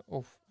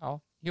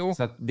 Jo.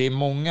 Så att det är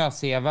många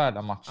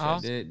sevärda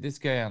matcher. Det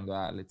ska jag ändå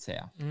ärligt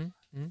säga.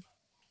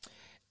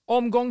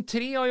 Omgång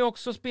 3 har ju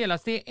också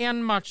spelats. Det är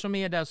en match som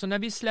är där. Så när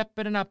vi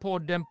släpper den här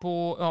podden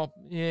på,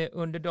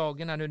 under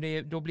dagen här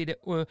nu, då blir det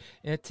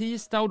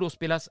tisdag och då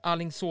spelas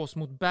Alingsås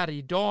mot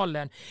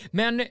Bergdalen.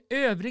 Men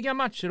övriga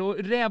matcher, och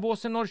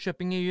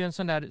Rävåsen-Norrköping är ju en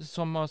sån där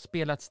som har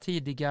spelats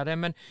tidigare.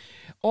 Men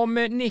om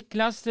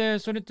Niklas,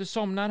 så du inte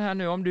somnar här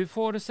nu, om du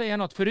får säga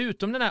något,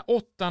 förutom den här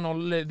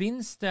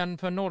 8-0-vinsten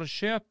för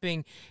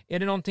Norrköping, är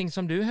det någonting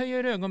som du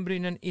höjer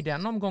ögonbrynen i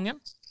den omgången?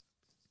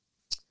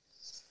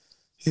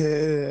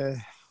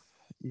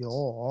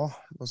 Ja,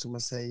 vad ska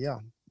man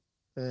säga?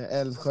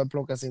 Älvsjö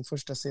plockar sin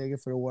första seger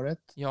för året.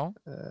 Ja.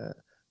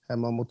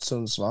 Hemma mot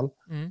Sundsvall.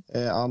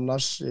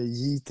 Annars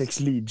JTX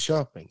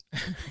Lidköping.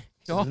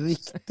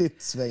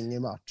 Riktigt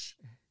svängig match.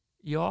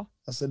 Ja.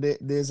 Alltså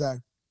det är så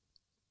här.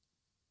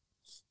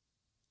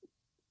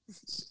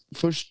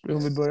 Först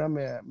om vi börjar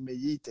med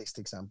JTX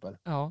till exempel.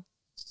 Ja.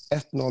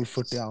 1-0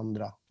 42.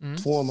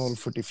 2-0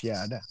 44.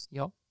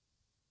 Ja.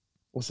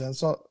 Och sen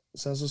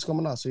så ska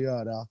man alltså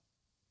göra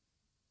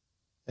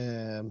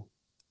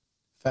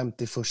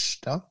 51,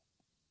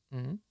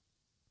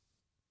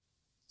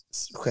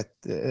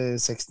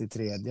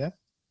 63,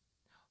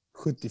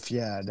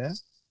 74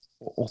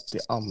 och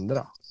 82.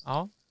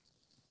 Ja.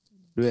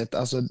 Du vet,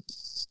 alltså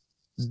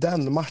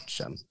den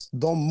matchen,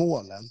 de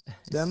målen,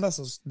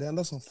 det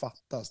enda som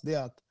fattas det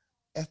är att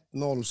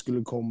 1-0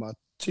 skulle komma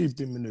typ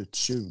i minut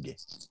 20.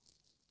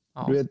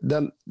 Ja. Du vet,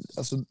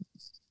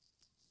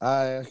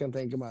 jag kan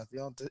tänka mig att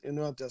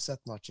nu har inte jag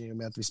sett matchen i och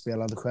med att vi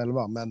spelade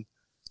själva, men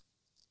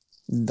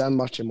den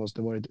matchen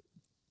måste varit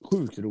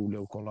sjukt rolig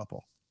att kolla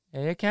på.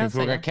 Jag kan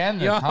fråga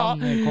Kenneth, han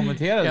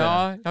kommenterade den.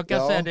 Ja, jag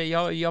kan säga det.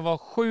 Jag var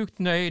sjukt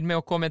nöjd med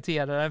att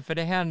kommentera den, för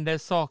det hände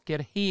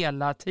saker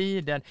hela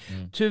tiden.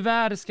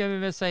 Tyvärr ska vi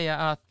väl säga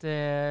att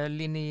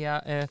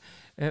Linnea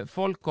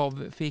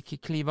Folkov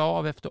fick kliva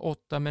av efter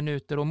 8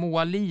 minuter och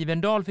Moa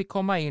Livendal fick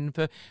komma in,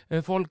 för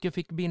Folke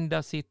fick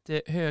binda sitt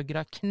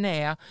högra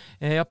knä.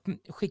 Jag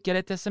skickade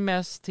ett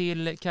sms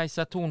till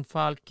Kajsa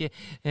Tornfalk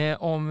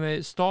om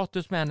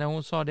status med henne.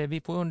 Hon sa det,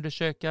 vi får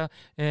undersöka,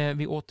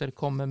 vi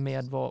återkommer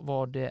med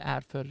vad det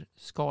är för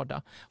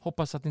skada.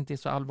 Hoppas att det inte är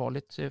så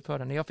allvarligt för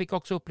henne. Jag fick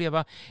också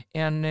uppleva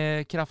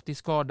en kraftig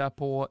skada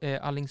på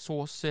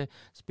Alingsås,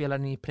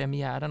 spelaren i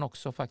premiären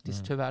också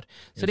faktiskt, tyvärr.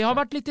 Så det har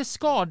varit lite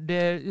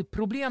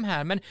skadeproblem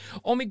här, men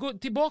om vi går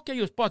tillbaka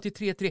just bara till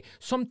 3-3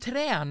 som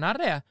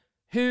tränare,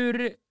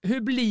 hur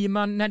blir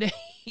man när det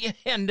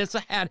händer så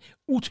här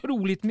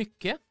otroligt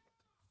mycket?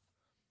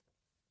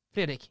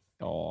 Fredrik?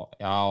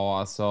 Ja,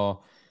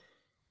 alltså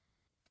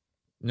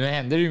nu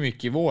händer det ju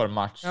mycket i vår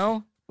match.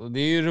 Och det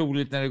är ju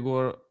roligt när det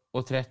går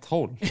åt rätt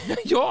håll.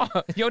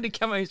 ja, det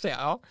kan man ju säga.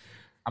 Ja.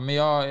 Ja, men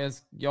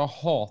jag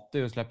hatar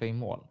ju att släppa in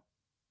mål.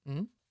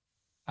 Mm.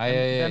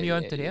 Vem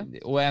gör inte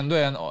det? Och ändå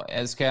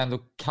ska jag ändå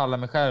kalla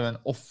mig själv en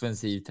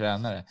offensiv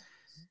tränare.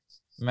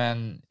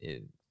 Men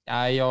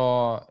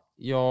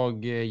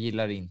jag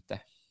gillar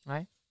inte.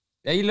 Nej.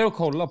 Jag gillar att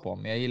kolla på,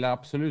 men jag gillar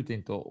absolut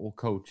inte att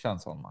coacha en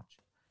sån match.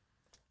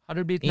 Har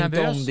du blivit inte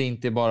nervös? Om det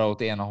inte är bara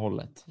åt ena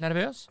hållet.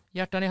 Nervös?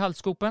 Hjärtan i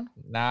halsgropen?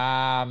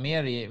 Nej,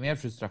 mer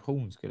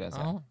frustration skulle jag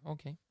säga. Aha,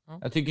 okay. Ja.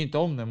 Jag tycker inte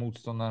om när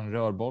motståndaren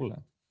rör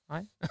bollen.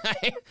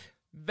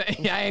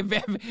 Nej,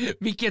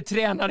 vilken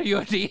tränare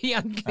gör det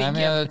egentligen? Nej,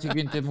 men jag tycker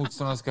inte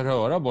motståndaren ska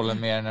röra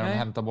bollen mer när de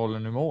hämtar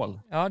bollen ur mål.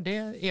 Ja,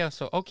 det är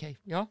så. Okej,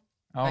 ja.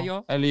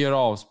 Eller gör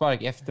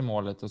avspark efter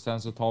målet och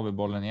sen så tar vi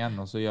bollen igen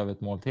och så gör vi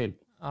ett mål till.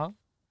 Ja.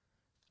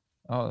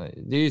 Ja,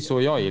 det är ju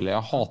så jag gillar.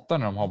 Jag hatar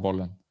när de har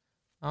bollen.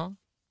 Ja.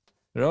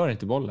 Rör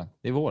inte bollen.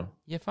 Det är vår.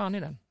 Ge fan i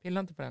den. Pilla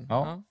inte på den.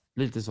 Ja,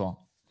 lite så.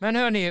 Men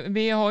hörni,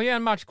 vi har ju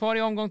en match kvar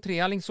i omgång 3.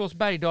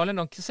 Alingsås-Bergdalen.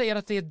 De säger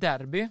att det är ett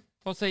derby.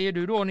 Vad säger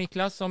du då,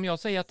 Niklas? Om jag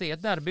säger att det är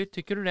ett derby,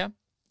 tycker du det?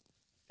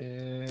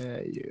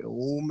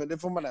 Jo, men det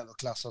får man ändå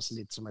klassas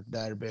lite som ett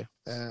derby,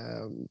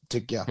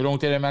 tycker jag. Hur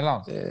långt är det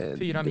emellan?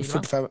 4 mil,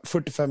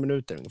 45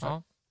 minuter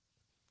ungefär.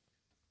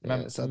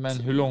 Ja. Men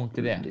hur långt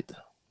är det?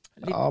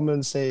 Ja,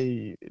 men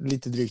säg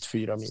lite drygt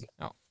 4 mil.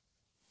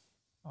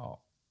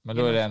 Ja. Men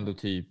då är det ändå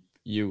typ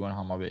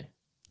Djurgården-Hammarby.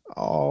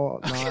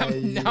 Ja,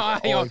 nej.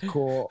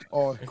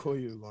 AIK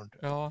Djurgården.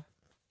 Ja.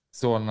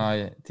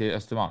 Solna till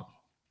Östermalm.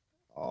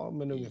 Ja,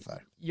 men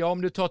ungefär. Ja,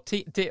 om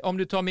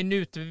du tar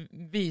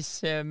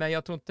minutvis, men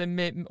jag tror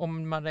inte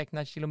om man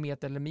räknar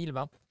kilometer eller mil,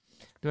 va?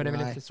 Då är det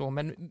väl inte så.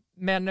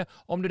 Men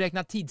om du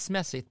räknar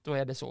tidsmässigt, då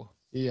är det så.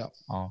 Ja.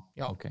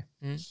 Okej.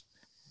 Mm.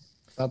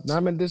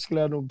 Nej, men det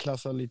skulle jag nog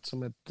klassa lite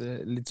som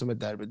ett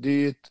derby. Det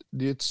är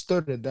ju ett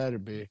större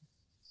derby,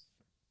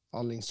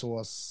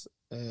 Alingsås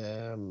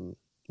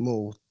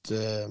mot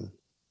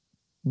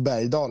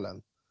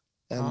Bergdalen,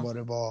 än vad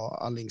det var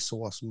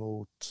Alingsås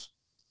mot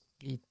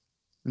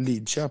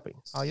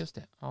Lidköping. Ja, just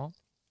det. Ja.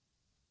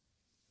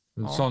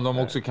 Som de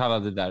också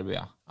kallade derby,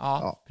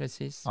 Ja,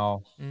 precis.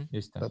 Ja,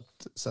 just det.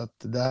 Så att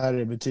det här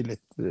är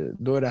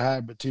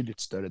betydligt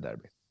större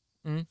derby.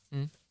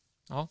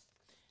 Ja.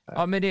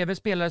 Ja, men det är väl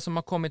spelare som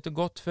har kommit och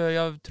gått, för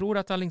jag tror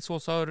att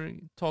Alingsås har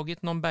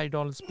tagit någon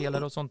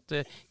Bergdalsspelare och sånt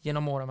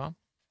genom åren, va?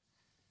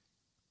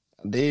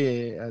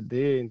 Det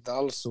är inte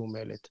alls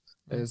omöjligt.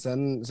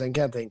 Sen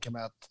kan jag tänka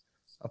mig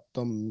att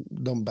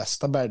de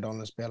bästa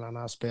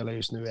Bergdalen-spelarna spelar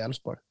just nu i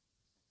Elfsborg.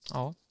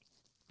 Ja.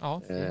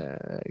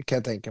 Kan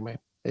jag tänka mig.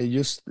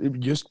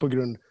 Just på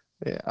grund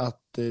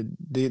att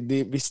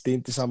visst, det är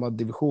inte samma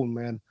division,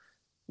 men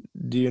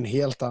det är ju en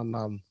helt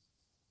annan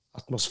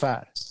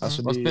atmosfär.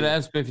 Alltså, vad spelar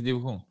Elfsborg för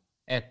division?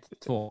 1,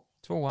 2?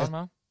 2:an,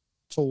 va?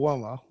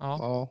 2:an, va?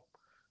 Ja.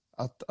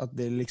 Att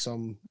det är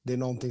liksom, det är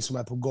någonting som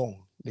är på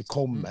gång. Det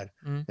kommer.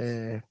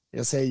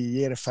 Jag säger,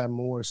 ge det 5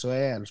 år så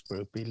är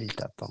Elfsborg uppe i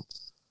Elitettan.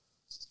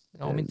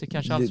 Ja, om inte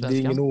kanske allsvenskan. Det är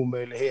ingen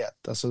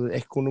omöjlighet. Alltså,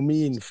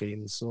 ekonomin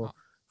finns och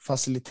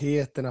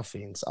faciliteterna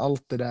finns.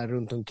 Allt det där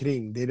runt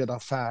omkring, det är redan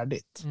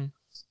färdigt.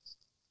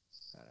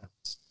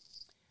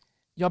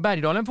 Ja,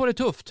 Bergdalen får det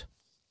tufft.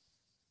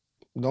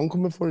 De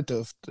kommer få det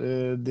tufft.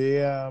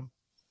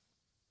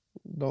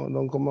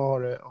 De kommer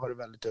ha det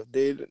väldigt tufft.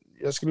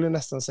 Jag skulle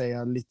nästan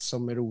säga lite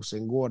som i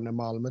Rosengård när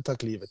Malmö tar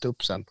klivet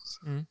upp sen.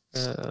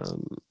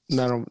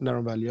 När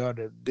de väl gör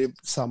det. Det är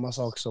samma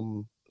sak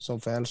som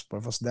för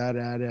Elfsborg, fast där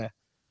är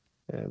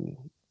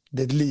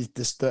det är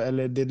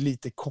ett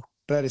lite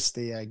kortare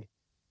steg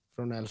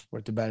från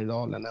Elfsborg till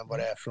Bergdalen än vad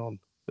det är från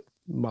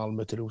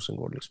Malmö till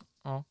Rosengård. Liksom.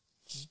 Ja.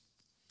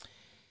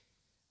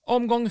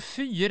 Omgång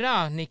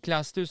 4,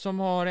 Niklas, du som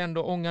har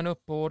ändå ångan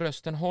uppe och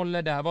rösten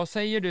håller där. Vad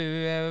säger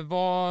du?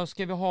 Vad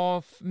ska vi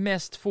ha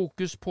mest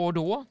fokus på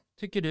då,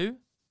 tycker du?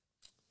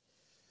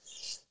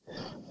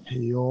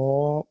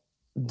 Ja,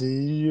 det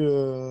är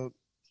ju...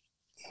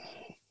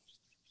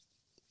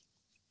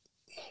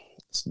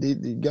 Det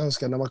är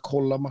ganska, när man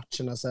kollar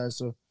matcherna så här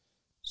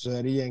så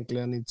är det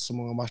egentligen inte så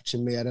många matcher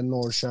mer än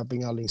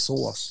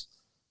Norrköping-Alingsås.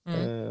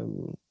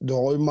 Du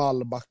har ju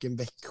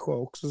Malbacken-Växjö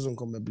också som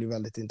kommer bli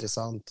väldigt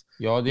intressant.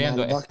 Ja, det är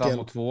ändå 1:an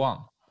mot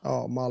 2:an.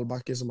 Ja,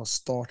 Malbacken som har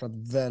startat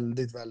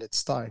väldigt, väldigt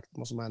starkt,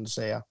 måste man ändå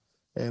säga.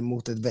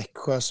 Mot ett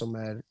Växjö som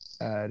är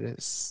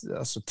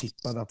alltså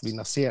tippad att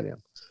vinna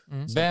serien.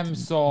 Vem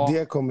sa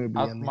det kommer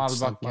bli att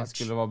Malbacken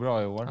skulle vara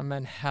bra i år? Ja,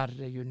 men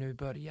herregud, nu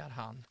börjar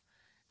han.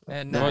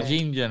 Det var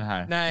Gingen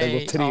här. Nej, det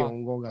går 3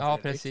 omgångar. Ja,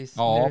 precis.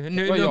 Ja,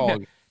 nu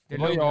det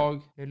var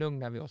jag. Nu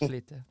lugnar vi oss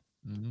lite.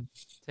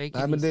 Nej,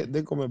 men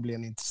det kommer bli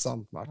en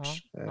intressant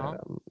match.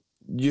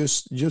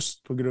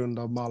 Just på grund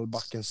av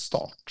Malbackens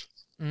start.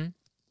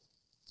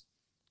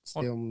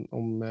 Se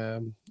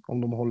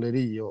om de håller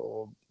i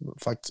och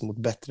faktiskt mot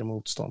bättre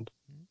motstånd.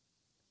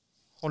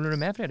 Håller du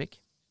med,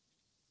 Fredrik?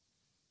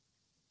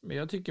 Men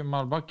jag tycker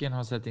Malbacken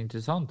har sett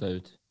intressanta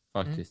ut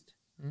faktiskt.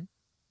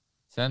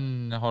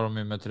 Sen har de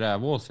ju mött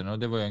Rävåsen och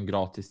det var ju en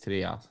gratis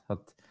 3.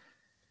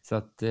 Så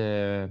att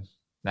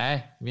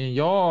nej, men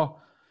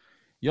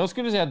jag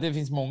skulle säga att det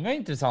finns många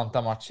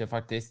intressanta matcher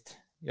faktiskt.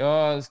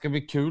 Jag ska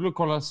bli kul att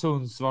kolla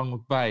Sundsvall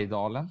mot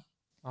Bergdalen.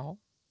 Ja.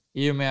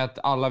 I och med att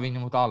alla vinner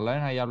mot alla i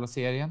den här jävla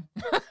serien.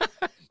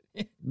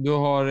 Du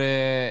har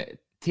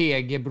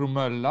TG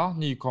Bromölla,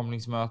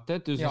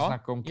 nykomlingsmötet. Du ska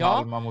snacka om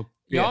Kalmar mot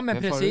BP. Ja, men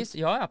precis.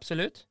 Förut. Ja,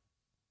 absolut.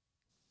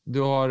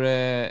 Du har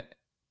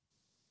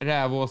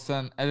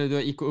Rävåsen, eller du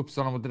har IK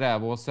Uppsala mot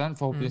Rävåsen.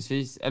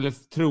 Förhoppningsvis, eller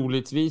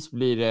troligtvis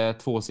blir det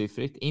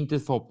tvåsiffrigt. Inte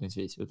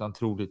förhoppningsvis, utan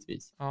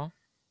troligtvis. Ja.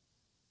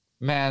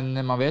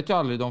 Men man vet ju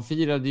aldrig. De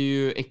firade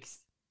ju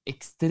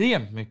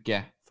extremt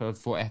mycket för att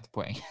få 1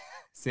 poäng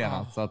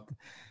senast. Ja. Så att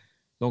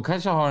de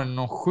kanske har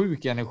någon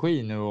sjuk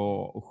energi nu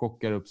och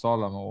chockar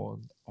Uppsala och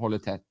håller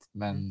tätt.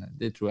 Men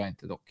det tror jag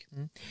inte dock.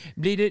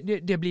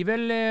 Det blir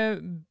väl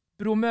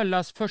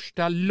Bromöllas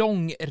första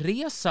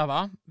långresa,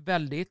 va?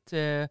 Väldigt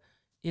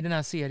i den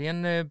här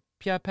serien.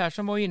 Pierre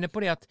Persson var inne på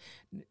det att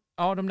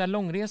de där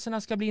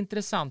långresorna ska bli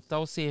intressanta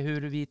och se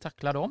hur vi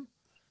tacklar dem.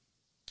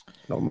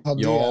 De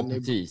hade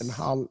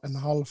en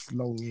halv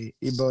lång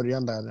i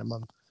början där när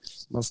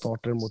man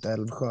startade mot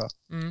Älvsjö.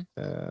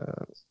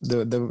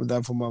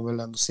 Där får man väl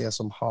ändå se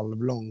som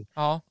halvlång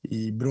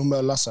i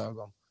Bromöllas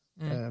ögon.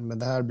 Men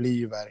det här blir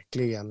ju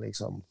verkligen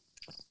liksom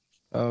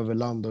över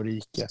land och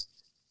rike.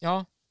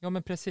 Ja,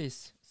 men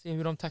precis. Se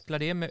hur de tacklar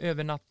det med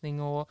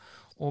övernattning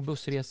och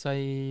bussresa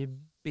i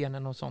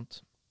benen och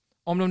sånt.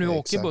 Om de nu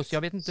åker buss,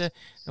 jag vet inte.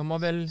 De har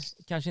väl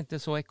kanske inte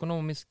så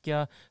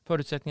ekonomiska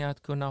förutsättningar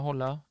att kunna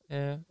hålla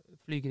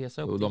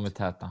flygresa upp dit. De är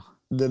täta.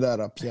 Det där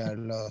är Pierre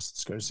löst,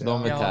 ska du säga.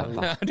 De är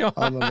täta.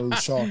 Han har nog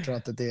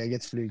chartrat ett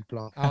eget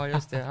flygplan. Ja,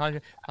 just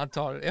det. Han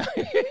tar...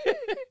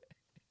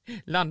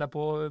 landar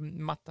på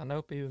mattan där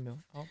uppe i Umeå.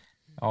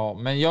 Ja,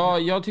 men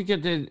jag tycker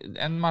att det är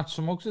en match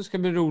som också ska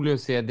bli rolig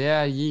att se. Det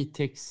är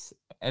Jitex,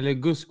 eller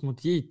Gusk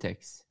mot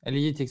Jitex. Eller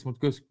Jitex mot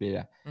Gusk blir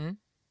det.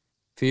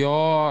 För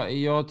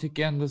jag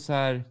tycker ändå så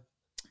här...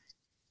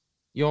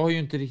 Jag har ju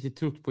inte riktigt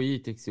trott på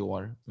Jitex i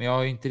år. Men jag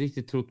har inte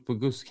riktigt trott på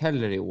Gusk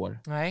heller i år.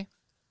 Nej.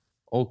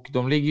 Och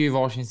de ligger ju i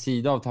varsin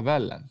sida av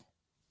tabellen.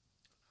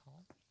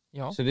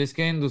 Ja. Så det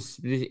ska ändå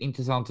bli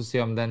intressant att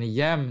se om den är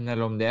jämn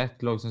eller om det är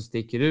ett lag som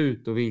sticker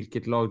ut och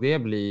vilket lag det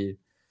blir.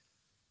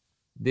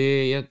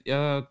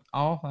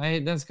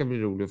 Den ska bli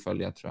rolig att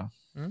följa, tror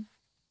jag.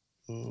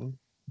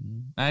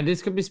 Nej, det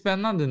ska bli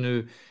spännande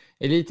nu.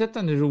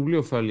 Elitettan är rolig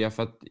att följa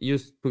för att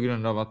just på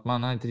grund av att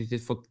man har inte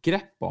riktigt fått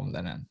grepp om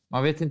den än.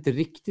 Man vet inte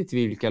riktigt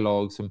vilka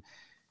lag som...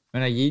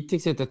 Men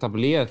Jitex är ett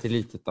etablerat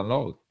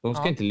elitettan-lag. De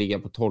ska inte ligga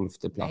på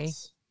 12:e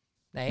plats.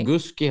 Nej.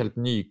 Gusk är helt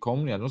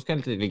nykomliga. De ska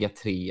inte ligga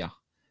 3.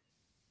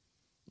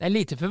 Det är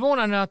lite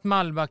förvånande att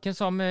Malbacken,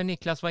 som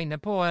Niklas var inne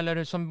på,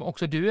 eller som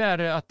också du är,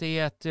 att det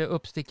är ett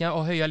uppsticka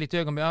och höja lite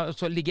ögonblick.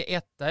 Så ligger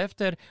 1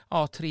 efter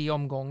 3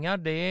 omgångar.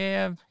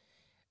 Det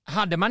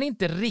hade man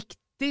inte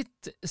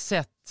riktigt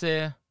sett.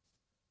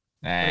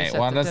 Nej,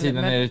 å andra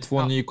sidan är det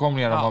 2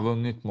 nykomlingar de har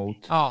vunnit mot.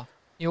 Ja,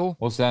 jo.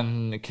 Och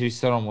sen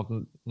kryssar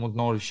de mot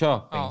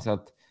Norrköping. Så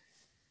att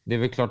det är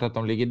väl klart att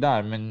de ligger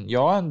där. Men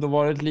jag har ändå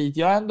varit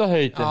jag har ändå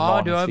höjt en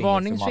varningsfinger. Ja, du har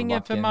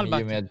varningsfinger för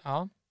Malbacken.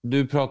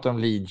 Du pratar om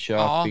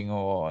Lidköping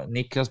och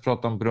Niklas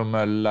pratar om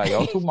Bromölla.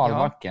 Jag tog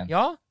Malbacken.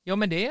 Ja,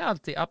 men det är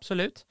alltid,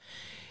 absolut.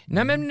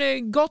 Nej,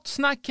 men gott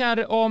snack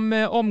här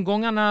om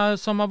omgångarna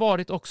som har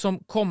varit och som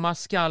komma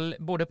skall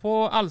både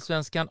på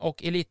Allsvenskan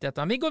och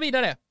Elitettan. Vi går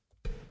vidare.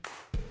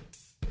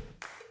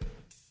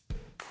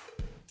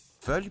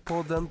 Följ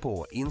podden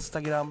på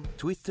Instagram,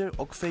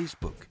 Twitter och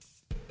Facebook.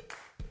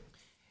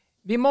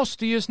 Vi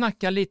måste ju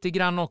snacka lite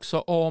grann också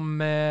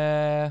om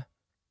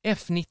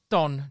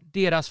F19,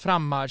 deras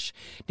frammarsch.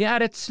 Det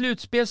är ett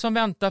slutspel som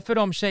väntar för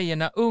de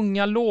tjejerna,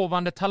 unga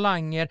lovande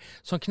talanger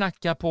som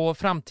knackar på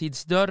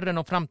framtidsdörren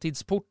och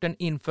framtidsporten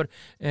inför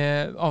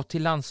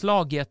till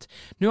landslaget.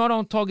 Nu har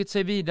de tagit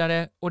sig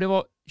vidare och det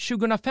var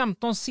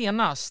 2015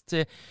 senast.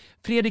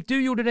 Fredrik,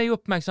 du gjorde dig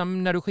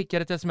uppmärksam när du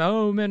skickade ett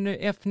sms. Men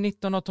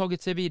F19 har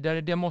tagit sig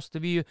vidare. Det måste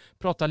vi ju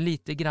prata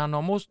lite grann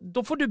om. Och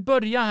då får du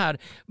börja här.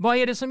 Vad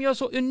är det som gör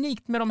så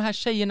unikt med de här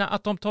tjejerna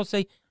att de tar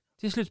sig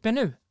till slutspel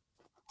nu?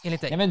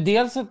 Enligt dig? Ja, men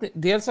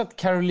dels att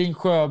Caroline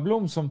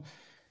Sjöblom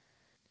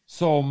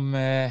som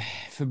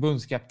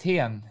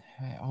förbundskapten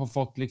har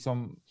fått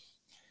liksom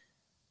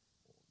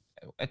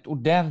ett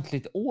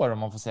ordentligt år, om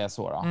man får säga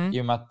så då.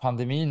 I och med att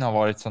pandemin har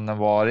varit som den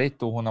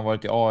varit och hon har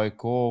varit i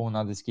AIK och hon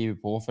hade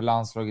skrivit på för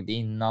landslaget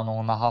innan och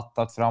hon har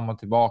hattat fram och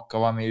tillbaka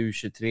och var med i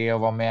U23 och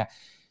var med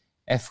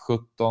F17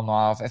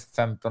 och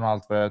F15 och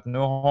allt vad det är. Nu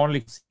har hon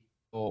liksom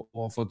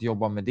och fått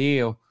jobba med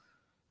det och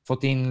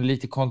fått in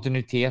lite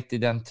kontinuitet i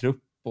den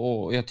trupp,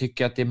 och jag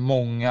tycker att det är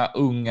många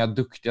unga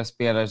duktiga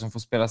spelare som får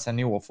spela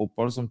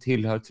seniorfotboll som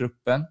tillhör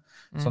truppen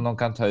som de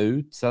kan ta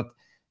ut, så att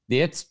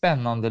det är ett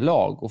spännande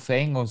lag och för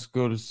en gångs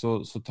skull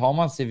så tar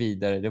man sig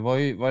vidare. Det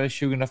var det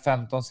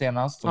 2015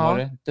 senast, var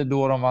det inte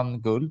då de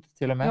vann guld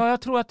till och med? Ja,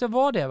 jag tror att det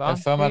var det, va?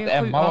 Jag för mig att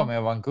Emma var med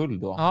och vann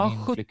guld då,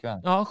 min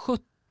flickvän. Ja,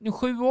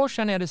 7 år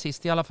sedan är det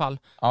sist i alla fall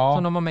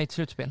som de var med i ett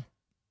slutspel.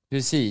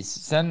 Precis.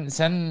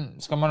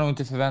 Sen ska man nog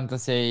inte förvänta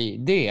sig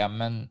det,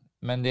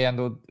 men det är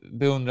ändå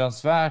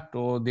beundransvärt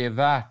och det är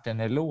värt en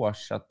eloge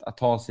att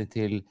ta sig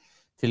till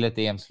till ett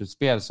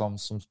EM-slutspel som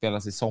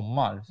spelas i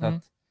sommar. Så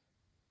att,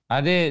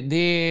 ja, det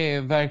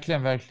är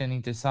verkligen, verkligen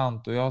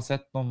intressant. Och jag har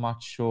sett någon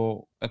match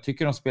och jag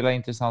tycker de spelar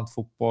intressant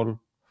fotboll.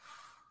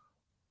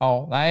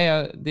 Ja,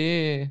 nej,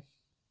 det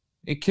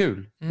är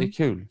kul. Det är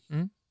kul.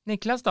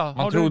 Niklas då?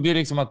 Man trodde ju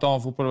liksom att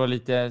damfotboll var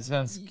lite,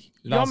 svensk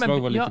landslag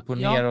var lite på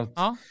neråt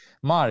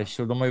marsch.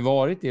 Och de har ju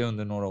varit det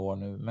under några år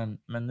nu.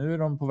 Men nu är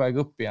de på väg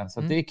upp igen, så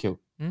att det är kul.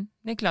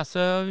 Niklas,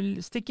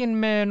 stick in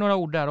med några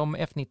ord där om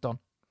F19.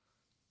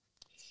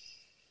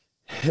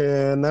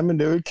 Nej, men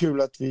det är ju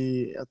kul att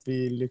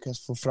vi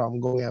lyckas få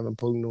framgång även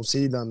på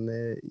ungdomssidan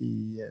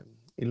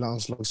i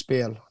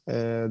landslagsspel.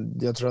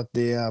 Jag tror att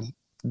det är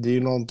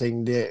ju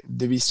någonting,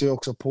 det visar ju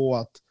också på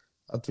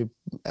att vi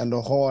ändå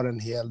har en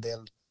hel del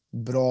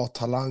bra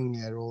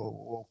talanger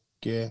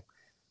och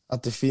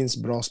att det finns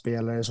bra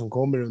spelare som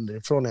kommer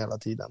underifrån hela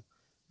tiden.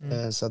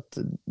 Så att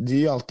det är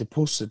ju alltid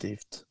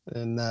positivt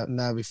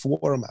när vi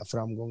får de här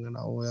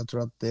framgångarna, och jag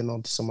tror att det är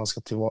något som man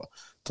ska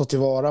ta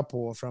tillvara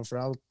på,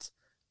 framförallt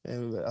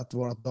att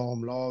våra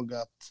damlag,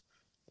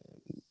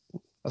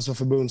 alltså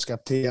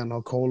förbundskapten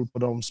har koll på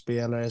de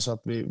spelare så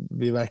att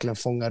vi verkligen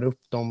fångar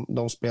upp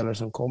de spelare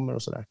som kommer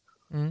och sådär.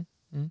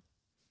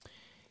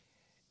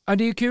 Ja,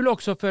 det är kul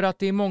också för att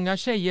det är många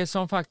tjejer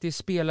som faktiskt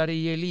spelar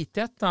i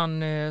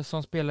elitettan,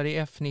 som spelar i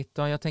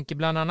F19. Jag tänker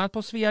bland annat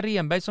på Svea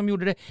Renberg som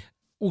gjorde det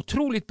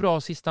otroligt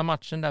bra sista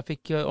matchen. Där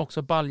fick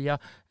också Balja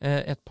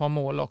ett par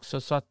mål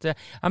också. Så att,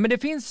 ja, men det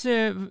finns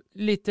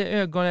lite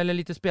ögon eller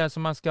lite spelare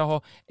som man ska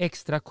ha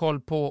extra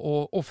koll på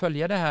och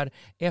följa det här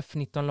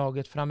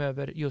F19-laget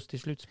framöver just i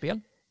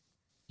slutspel.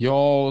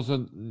 Ja, och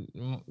så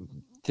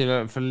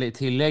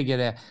tillägga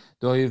det,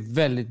 du har ju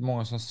väldigt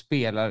många som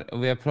spelar,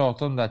 och vi har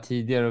pratat om det här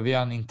tidigare, och vi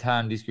har en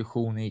intern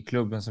diskussion i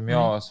klubben som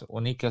jag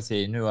och Niklas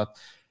säger nu, att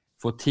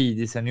få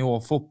tidig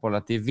seniorfotboll,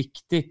 att det är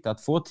viktigt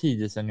att få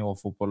tidig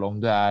seniorfotboll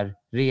om du är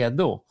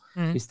redo,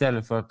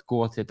 istället för att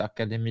gå till ett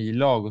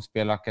akademilag och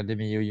spela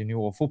akademi- och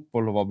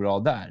juniorfotboll och vara bra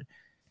där.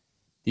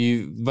 Det är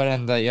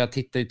ju jag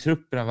tittar i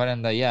trupperna,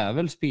 varenda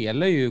jävel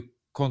spelar ju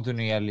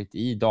kontinuerligt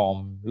i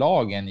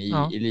damlagen, i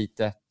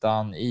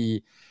elitettan,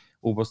 i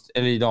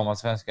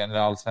damallsvenskan eller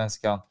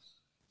allsvenskan.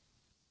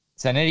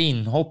 Sen är det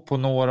inhopp på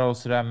några och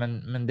sådär,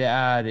 men det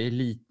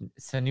är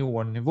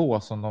seniornivå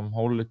som de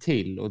håller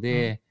till, och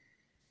det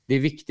är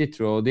viktigt,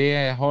 tror jag, och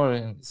det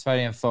har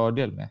Sverige en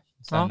fördel med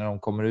sen när de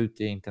kommer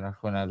ut i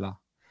internationella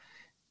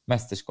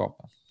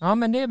mästerskapen. Ja,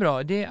 men det är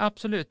bra. Det är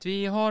absolut.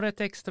 Vi har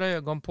ett extra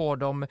ögon på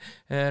de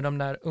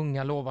där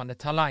unga lovande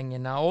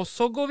talangerna, och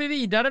så går vi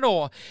vidare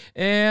då.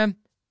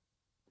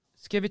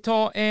 Ska vi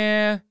ta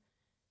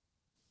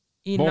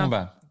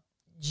bomben?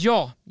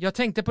 Ja, jag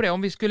tänkte på det.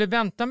 Om vi skulle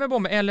vänta med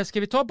bomben, eller ska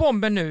vi ta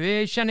bomben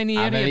nu? Känner ni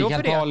er redo för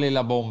det? Vi kan ta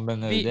lilla bomben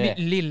nu.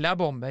 Lilla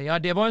bomben, ja,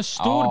 det var en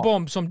stor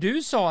bomb som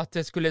du sa att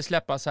det skulle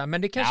släppas här,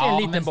 men det kanske är en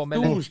liten bomb. Ja,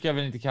 men stor ska jag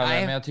väl inte kalla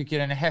det, men jag tycker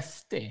den är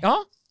häftig. Ja,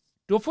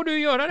 då får du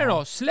göra det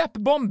då. Släpp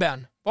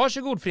bomben.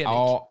 Varsågod, Fredrik.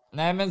 Ja,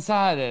 nej, men så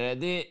här är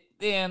det.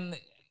 Det är en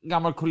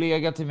gammal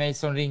kollega till mig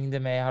som ringde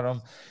mig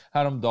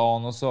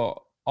häromdagen, och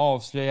så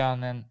avslöjade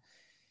han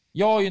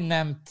jag har ju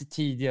nämnt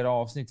tidigare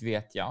avsnitt,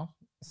 vet jag.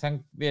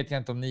 Sen vet jag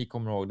inte om ni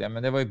kommer ihåg det,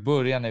 men det var i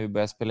början när vi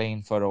började spela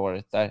in förra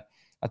året, där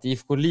att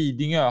IFK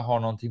Lidingö har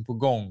någonting på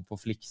gång på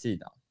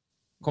flicksidan.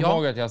 Kommer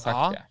ihåg att jag har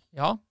sagt det?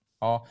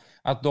 Ja,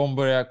 att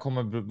de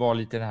kommer vara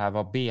lite det här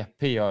vad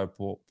BP gör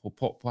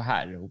på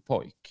herr och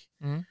pojk.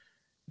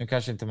 Nu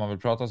kanske inte man vill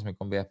prata så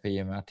mycket om BP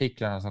i med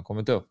artiklarna som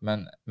kommit upp,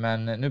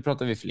 men nu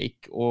pratar vi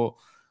flick,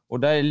 och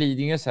där är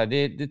Lidingö så här,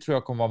 det tror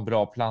jag kommer vara en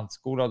bra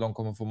plantskola. De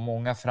kommer få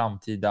många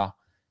framtida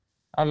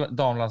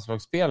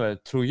damlandslagsspelare,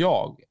 tror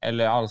jag,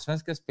 eller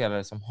allsvenska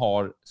spelare som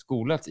har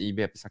skolats i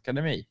BP's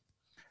akademi.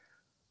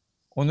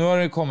 Och nu har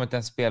det kommit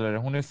en spelare,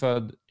 hon är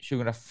född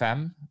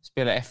 2005,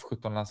 spelar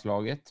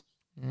F17-landslaget.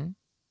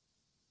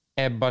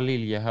 Ebba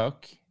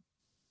Liljehök.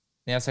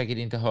 Ni har säkert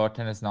inte hört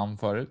hennes namn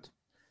förut.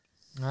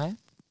 Nej.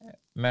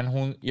 Men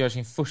hon gör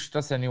sin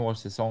första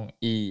seniorsäsong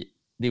i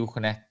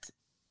division 1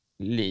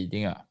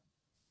 Lidingö.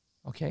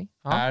 Okej.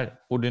 Är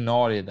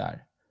ordinarie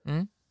där.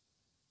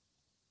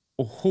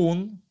 Och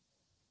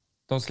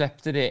de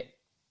släppte det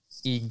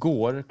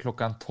igår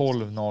klockan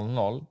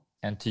 12.00,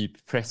 en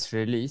typ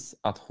pressrelease,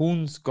 att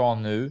hon ska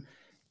nu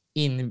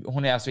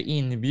hon är alltså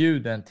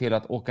inbjuden till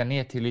att åka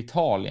ner till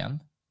Italien.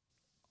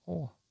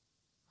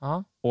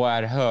 Och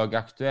är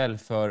högaktuell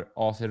för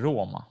AC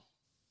Roma.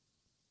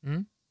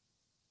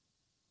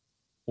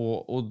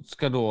 Och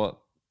ska då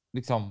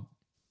liksom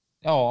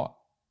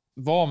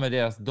vara med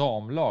deras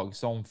damlag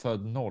som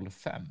född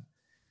 05.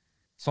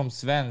 Som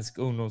svensk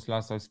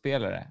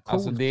ungdomslandslagsspelare.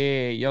 Alltså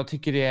jag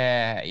tycker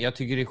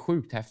det är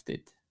sjukt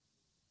häftigt.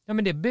 Ja,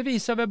 men det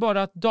bevisar väl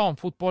bara att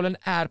damfotbollen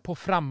är på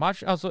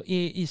frammarsch, alltså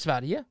i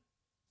Sverige.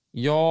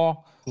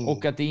 Ja,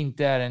 och att det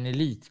inte är en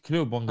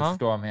elitklubb, om du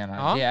förstår vad jag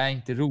menar. Det är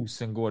inte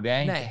Rosengård, det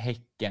är inte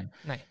Häcken.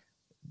 Nej.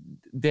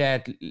 Det är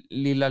ett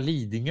lilla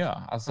Lidingö,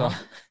 alltså.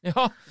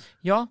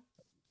 Ja.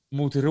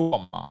 Mot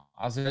Roma.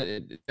 Alltså,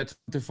 jag tror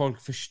inte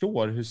folk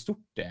förstår hur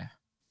stort det är.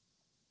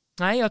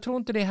 Nej, jag tror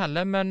inte det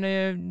heller, men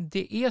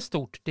det är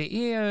stort.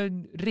 Det är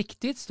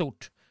riktigt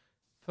stort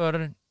för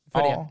det.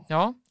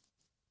 Ja.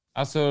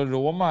 Alltså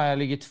Roma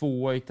ligger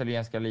 2 i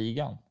italienska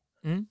ligan.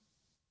 Mm.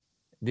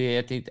 Det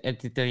är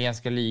ett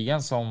italienska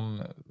ligan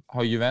som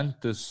har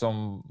Juventus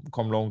som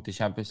kom långt i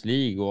Champions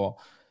League och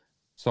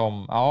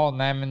som,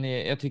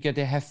 jag tycker att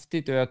det är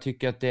häftigt och jag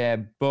tycker att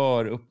det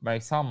bör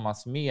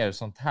uppmärksammas mer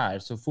sånt här.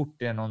 Så fort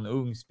det är någon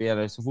ung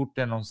spelare, så fort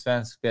det är någon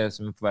svensk spelare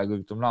som är på väg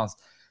utomlands,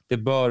 det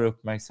bör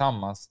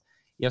uppmärksammas.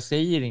 Jag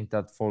säger inte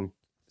att folk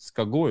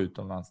ska gå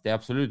utomlands, det är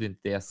absolut inte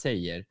det jag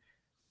säger.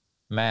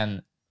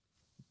 Men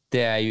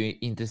det är ju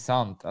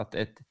intressant att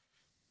ett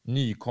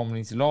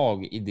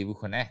nykomlingslag i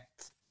division 1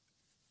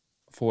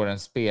 får en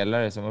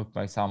spelare som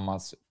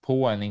uppmärksammas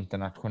på en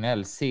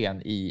internationell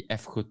scen i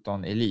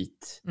F17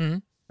 Elit.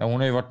 Mm. Hon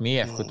har ju varit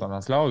med i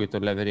F17-landslaget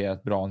och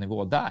levererat bra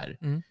nivå där.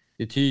 Mm.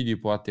 Det tyder ju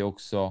på att det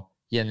också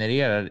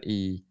genererar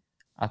i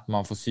att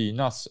man får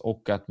synas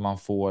och att man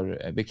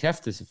får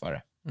bekräftelse för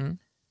det. Mm.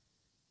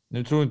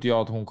 Nu tror inte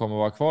jag att hon kommer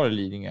vara kvar i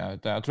Lidingö,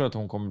 utan jag tror att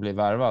hon kommer bli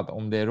värvad.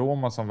 Om det är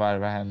Roma som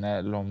värvar henne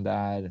eller om det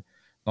är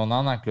någon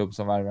annan klubb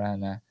som värvar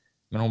henne.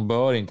 Men hon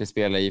bör inte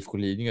spela i IFK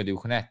Lidingö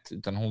division 1,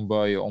 utan hon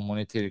bör ju, om hon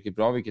är tillräckligt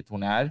bra, vilket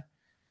hon är,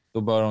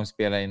 då bör hon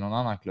spela i någon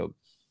annan klubb.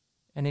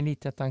 En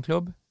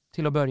elitettan-klubb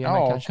till att börja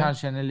med kanske? Ja,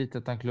 kanske en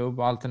elitettan-klubb.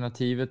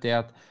 Alternativet är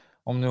att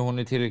om nu hon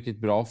är tillräckligt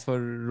bra för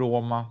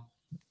Roma,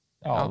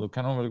 då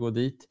kan hon väl gå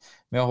dit.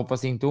 Men jag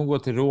hoppas inte hon går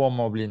till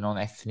Roma och blir någon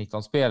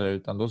F19-spelare,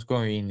 utan då ska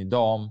hon ju in i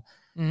dam.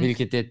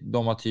 Vilket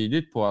de har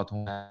tydligt på att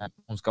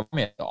hon ska vara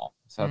med i dam.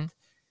 Så att,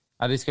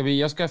 det ska bli,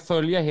 jag ska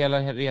följa hela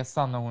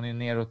resan när hon är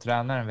ner och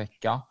tränar en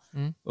vecka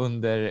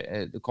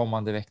under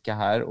kommande vecka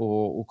här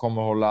och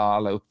kommer hålla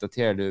alla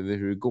uppdaterade över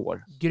hur det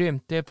går.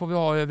 Grymt, det får vi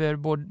ha över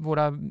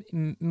våra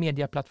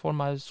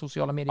medieplattformar,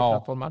 sociala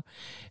medieplattformar.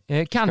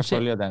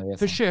 Kanske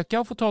försöka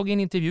att få tag i en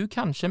intervju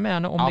kanske med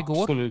henne om det går.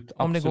 Om absolut.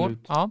 Det går.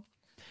 Ja.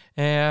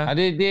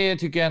 Det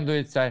tycker jag ändå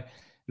är så här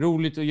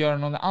roligt att göra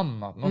något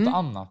annat.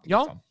 Liksom.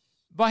 Ja,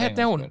 vad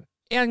hette hon?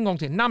 En gång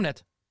till,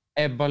 namnet?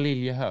 Ebba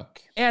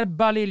Liljehök.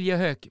 Ebba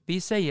Liljehök.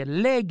 Vi säger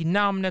lägg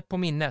namnet på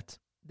minnet.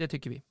 Det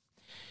tycker vi.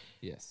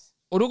 Yes.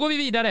 Och då går vi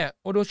vidare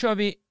och då kör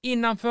vi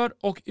innanför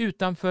och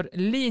utanför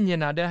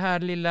linjerna. Det här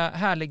lilla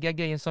härliga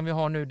grejen som vi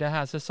har nu den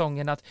här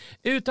säsongen. Att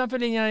utanför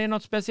linjerna är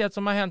något speciellt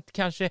som har hänt.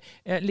 Kanske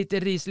lite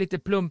ris, lite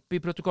plump i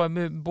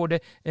protokoll både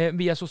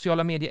via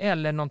sociala medier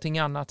eller någonting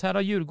annat. Här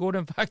har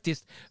Djurgården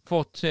faktiskt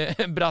fått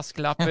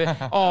brasklapp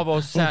av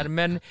oss här.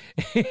 Men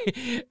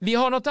vi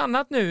har något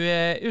annat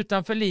nu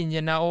utanför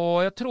linjerna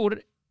och jag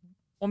tror,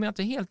 om jag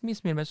inte helt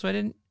missminner mig, så är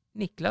det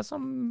Niklas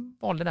som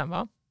valde den,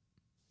 va?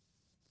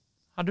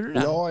 Hade du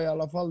den? Ja, i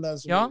alla fall den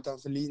som är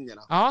utanför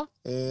linjerna. Ja,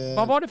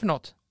 vad var det för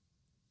något?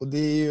 Och det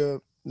är ju,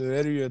 nu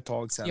är det ju ett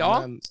tag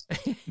sedan, men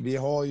vi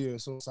har ju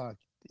som sagt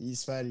i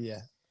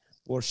Sverige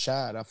vår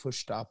kära 1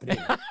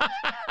 april.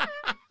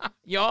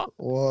 Ja.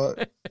 Och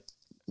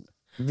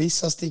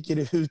vissa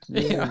sticker ut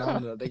mer än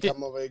andra, det kan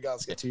man vara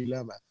ganska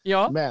tydlig med.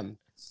 Ja. Men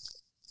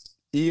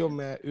i och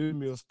med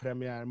Umeås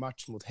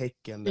premiärmatch mot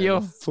Häcken, det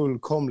är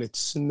fullkomligt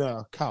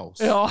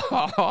snökaos.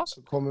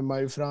 Så kommer man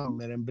ju fram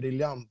med den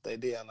briljanta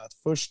idén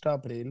att 1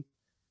 april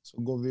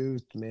så går vi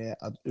ut med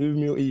att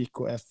Umeå IK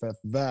FF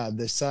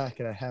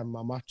vädersäkrar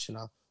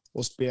hemmamatcherna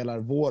och spelar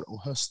vår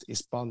och höst i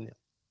Spanien.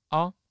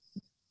 Ja.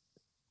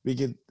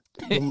 Vilket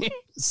de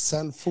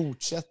sen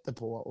fortsätter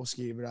på och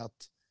skriver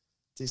att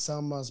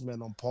tillsammans med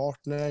någon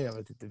partner, jag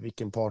vet inte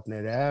vilken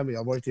partner det är, men jag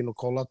har varit in och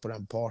kollat på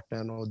den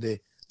partnern och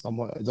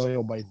de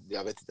jobbar,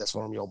 jag vet inte ens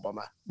vad de jobbar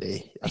med. Det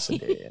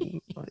är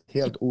en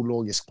helt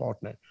ologisk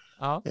partner.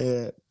 Ja.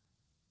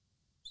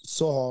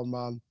 Så har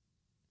man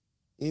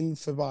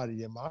inför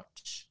varje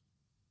match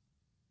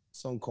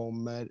som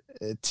kommer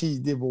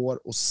tidig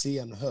vår och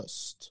sen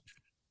höst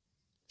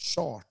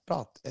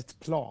chartat ett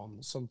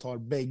plan som tar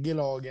bägge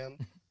lagen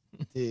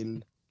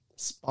till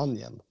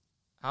Spanien.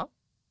 Ja.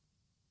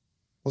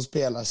 Och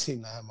spelar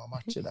sina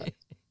hemmamatcher där.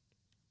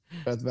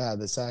 För att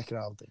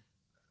vädersäkra allting.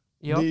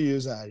 Ja. Det är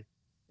ju så här.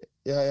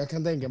 Jag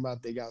kan tänka mig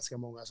att det är ganska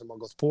många som har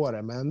gått på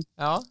det, men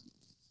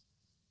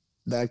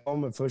där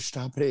kommer 1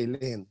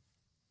 april in.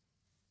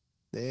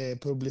 Det är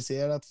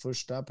publicerat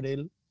 1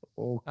 april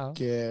och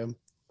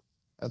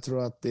jag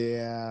tror att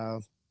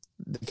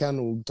det kan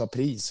nog ta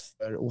pris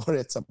för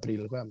årets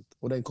aprilskämt.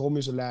 Och den kommer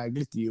ju så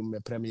lägligt i och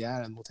med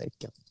premiären mot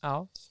Häcken.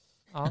 Ja.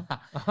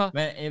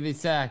 Men är vi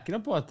säkra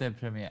på att det är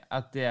premiär?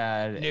 Att det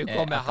är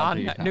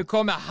nu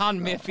kommer han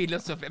med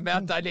filosofi.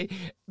 Vänta, det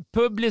är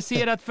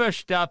publicerat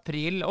 1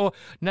 april och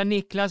när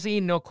Niklas är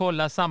inne och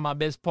kollar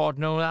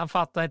samarbetspartner och han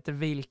fattar inte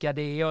vilka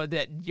det är. Och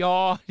det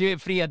är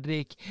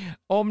Fredrik.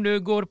 Om du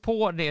går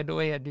på det,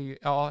 då är det ju...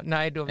 Ja,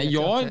 nej, då vet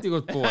jag har inte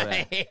gått på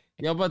det.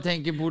 Jag bara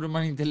tänker, borde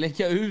man inte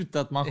lägga ut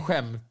att man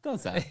skämtar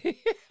så här?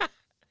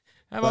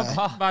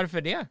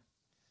 Varför det?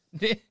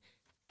 Det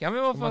kan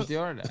väl vara folk,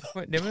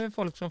 det är väl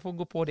folk som får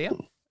gå på det.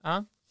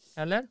 Ja,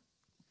 eller?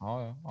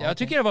 Ja, jag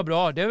tycker det var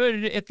bra. Det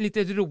var ett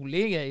litet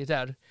rolig grej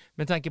där.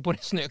 Med tanke på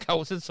det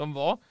snökaoset som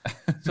var.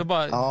 Så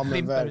bara ja,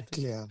 men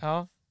verkligen.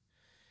 Ja.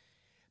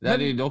 Det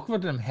hade ju dock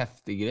varit en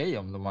häftig grej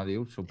om de hade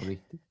gjort så på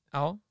riktigt.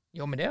 Ja,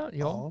 men det,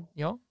 Ja.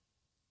 ja.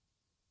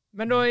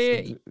 Men då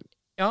är,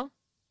 ja.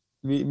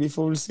 Vi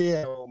får väl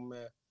se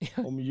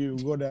om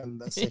Djurgården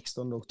den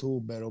 16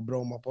 oktober och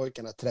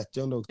Brommapojkarna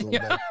 30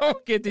 oktober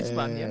åker till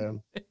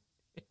Spanien.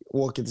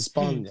 Åker till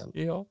Spanien.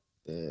 Ja.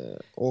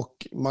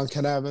 Och man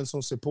kan även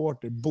som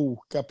supporter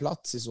boka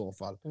plats i så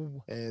fall.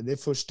 Det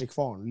är först till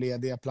kvarn.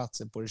 Lediga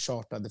platser på det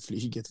chartrade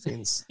flyget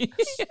finns.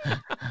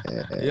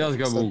 Jag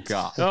ska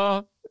boka.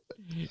 Ja.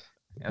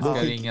 Jag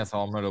ska ringa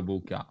Samuel och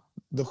boka.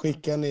 Då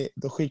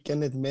skickar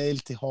ni ett mejl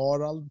till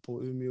Harald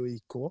på Umeå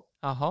IK.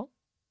 Aha.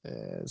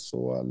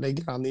 Så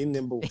lägger han in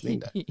en bokning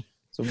där.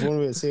 Så får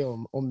vi se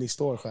om ni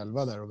står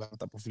själva där och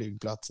väntar på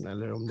flygplatsen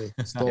eller om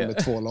ni står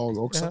med 2 lag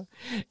också.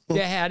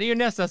 Det här är ju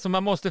nästan som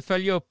man måste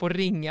följa upp och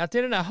ringa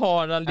till den här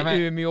Harald i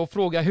Umeå och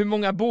fråga hur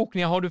många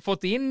bokningar har du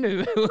fått in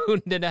nu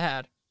under det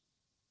här?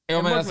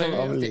 Ja, men alltså,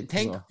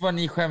 tänk vad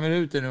ni skämmer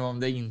ut det nu om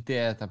det inte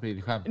är ett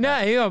aprilskämt.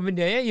 Nej, men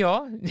det är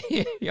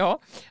ja.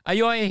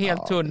 Jag är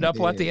helt hundra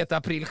på att det är ett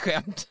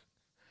aprilskämt.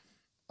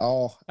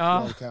 Ja,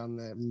 jag kan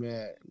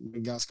med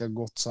ganska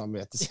gott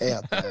samvete säga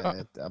att det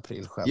är ett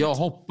aprilskämt. Jag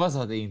hoppas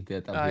att det inte är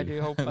ett aprilskämt. Nej,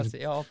 du hoppas det.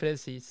 Ja,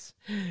 precis.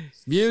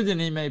 Bjuder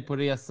ni mig på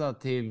resa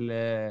till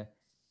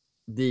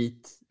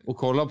dit och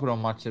kolla på de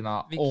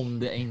matcherna om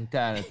det inte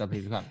är ett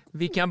aprilskämt?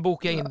 Vi kan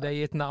boka in dig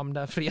i ett namn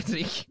där,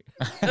 Fredrik.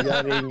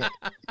 Jag ringer.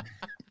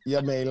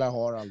 Jag mejlar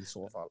Harald i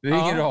så fall.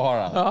 Ringer du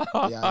Harald?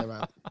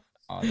 Jajamän.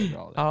 Ja, det är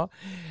bra det. Ja.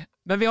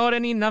 Men vi har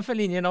en innanför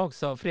linjen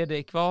också,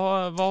 Fredrik.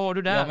 Vad har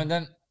du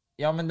där?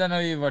 Ja, men den har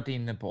vi ju varit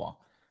inne på.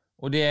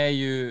 Och det är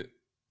ju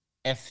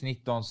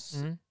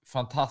F19s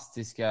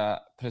fantastiska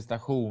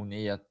prestation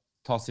i att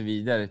ta sig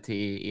vidare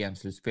till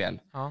EM-slutspel.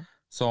 Ja.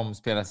 Som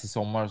spelas i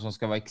sommar och som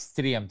ska vara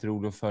extremt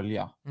roligt att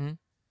följa. Mm.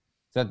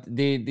 Så att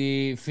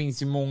det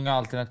finns ju många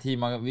alternativ.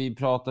 Vi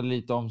pratade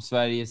lite om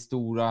Sveriges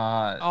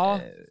stora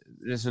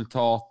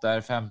resultat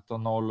där,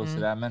 15-0 och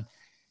sådär. Men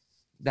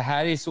det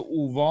här är så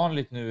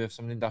ovanligt nu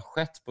eftersom det inte har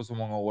skett på så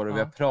många år. Och vi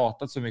har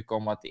pratat så mycket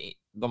om att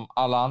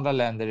alla andra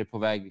länder är på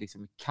väg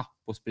liksom kapp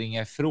och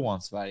springa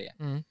ifrån Sverige.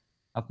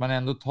 Att man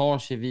ändå tar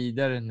sig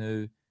vidare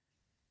nu.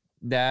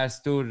 Det är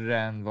större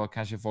än vad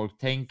kanske folk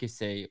tänker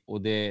sig.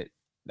 Och det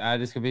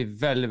ska bli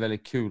väldigt,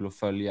 väldigt kul att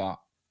följa.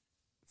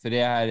 För det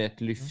är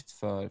ett lyft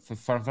för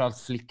framförallt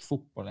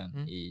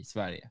flickfotbollen i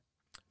Sverige.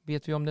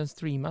 Vet vi om den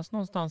streamas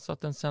någonstans så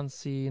att den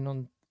sänds i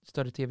någon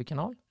större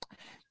tv-kanal?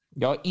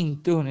 Jag har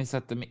inte hunnit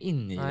sätta mig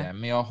in i det.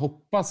 Men jag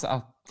hoppas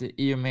att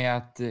i och med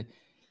att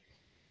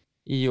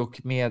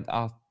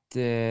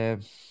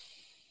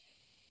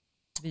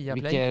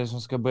vilka är det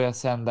som ska börja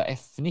sända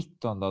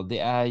F19 då? Det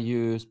är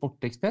ju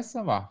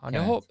Sportexpressen, va?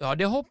 Ja,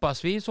 det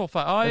hoppas vi i så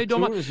fall. Jag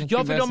tror det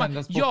ska börja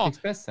sända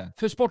Sportexpressen.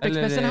 För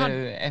Sportexpressen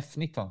hade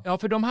F19. Ja,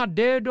 för de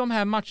hade de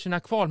här matcherna,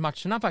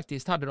 kvalmatcherna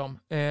faktiskt, hade de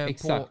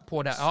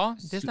på det. Ja,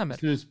 det stämmer.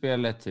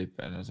 Slutspelet typ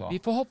eller så. Vi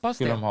får hoppas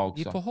skulle det. De ha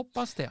också. Vi får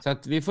hoppas det. Så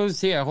att vi får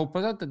se. Jag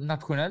hoppas att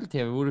nationell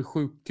tv vore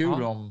sjukt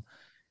kul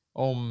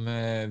om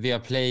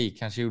Viaplay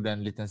kanske gjorde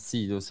en liten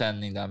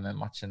sidosändning där med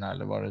matcherna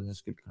eller vad det nu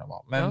skulle kunna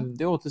vara. Men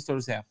det återstår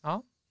att se.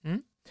 Ja.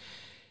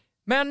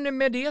 Men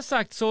med det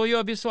sagt så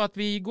gör vi så att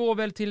vi går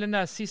väl till den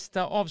där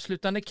sista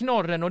avslutande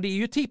knorren och det är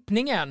ju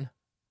tippningen.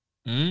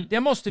 Det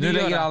måste vi göra.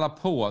 Nu lägger alla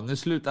på. Nu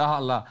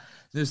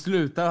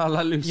slutar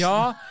alla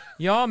lyssna.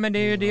 Ja, men det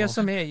är ju det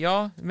som är.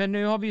 Ja, men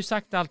nu har vi ju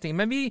sagt allting.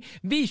 Men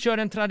vi kör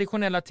den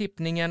traditionella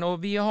tippningen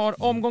och vi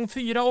har omgång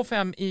 4 och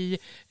 5 i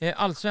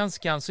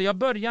Allsvenskan. Så jag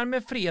börjar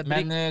med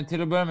Fredrik. Men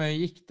till att börja med, hur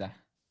gick det?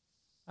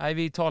 Nej,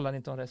 vi talar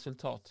inte om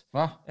resultat.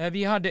 Va?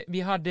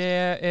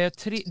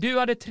 Du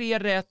hade 3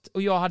 rätt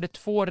och jag hade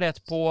 2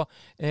 rätt på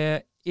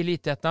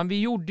Elitettan.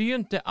 Vi gjorde ju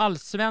inte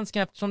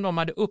Allsvenskan eftersom de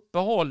hade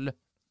uppehåll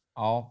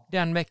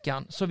den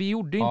veckan. Så vi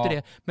gjorde inte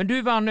det. Men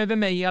du vann över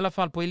mig i alla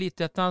fall på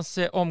Elitettans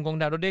omgång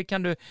där. Och det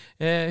kan du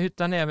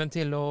hytta näven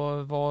till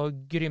och vara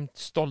grymt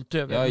stolt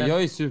över. Ja,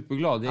 jag är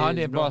superglad.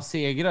 Det är bara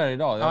segrar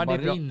idag. Jag bara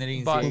rinner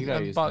in segrar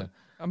just nu.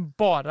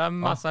 Bara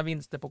massa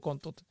vinster på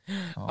kontot.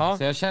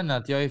 Så jag känner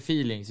att jag är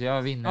feeling, så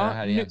jag vinner det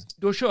här igen.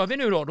 Då kör vi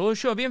nu då. Då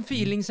kör vi en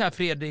feeling så här,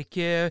 Fredrik.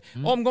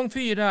 Omgång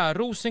 4,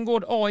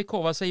 Rosengård, AIK.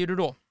 Vad säger du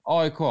då?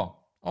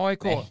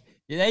 AIK.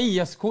 Nej,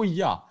 jag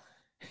skojar.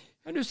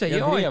 Men du säger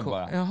jag AIK.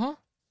 Bara. Jaha.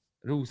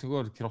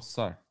 Rosengård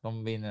krossar.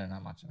 De vinner den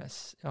här matchen.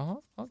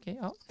 Jaha, okej.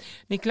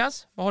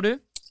 Niklas, vad har du?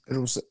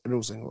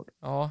 Rosengård.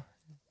 Ja,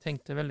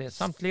 tänkte väl det.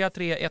 Samtliga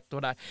 3 1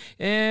 där.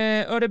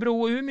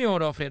 Örebro och Umeå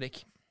då,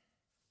 Fredrik?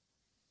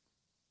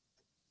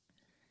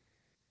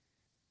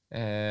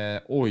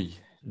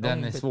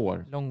 Den är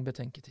svår. Lång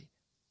betänketid.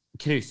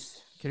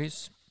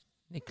 Kryss.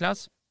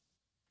 Niklas?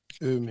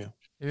 Umeå.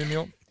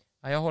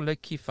 Ja, jag håller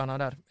kiffarna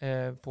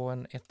där på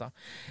en 1.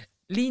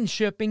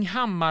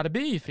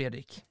 Linköping-Hammarby,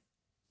 Fredrik?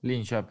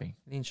 Linköping.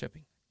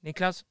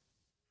 Niklas?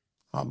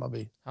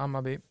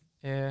 Hammarby.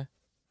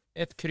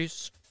 Ett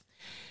kryss.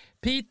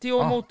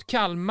 Piteå mot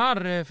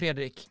Kalmar,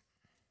 Fredrik?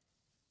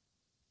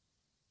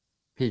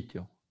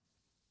 Piteå.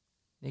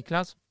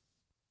 Niklas?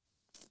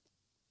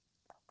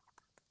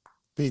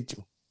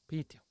 Piteå.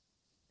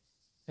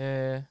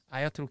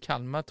 Jag tror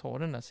Kalmar tar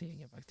den där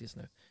segern faktiskt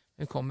nu.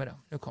 Nu kommer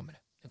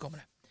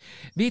det.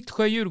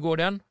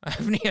 Vittsjö-Djurgården.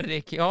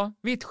 Fredrik, ja.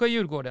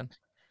 Vittsjö-Djurgården.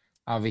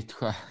 Ja,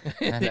 Vittsjö.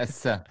 Jag är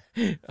ledsen.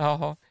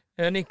 Jaha.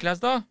 Niklas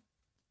då?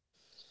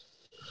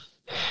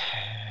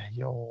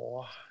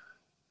 Ja,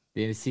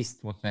 Det är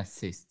sist mot näst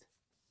sist.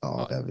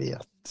 ja, jag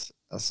vet.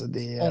 Alltså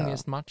det är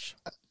Ångestmatch.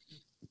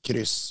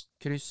 kryss.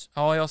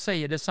 Ja, jag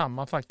säger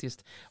detsamma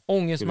faktiskt.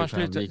 Ångestmatch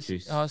Skulle kunna bli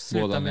kryss.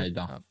 slutar Båda med...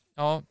 nöjda.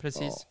 Ja,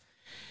 precis.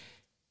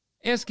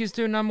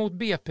 Eskilstuna mot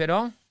BP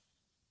då?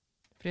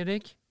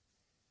 Fredrik?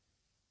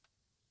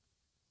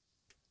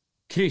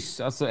 Kryss.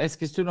 Alltså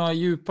Eskilstuna har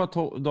djupa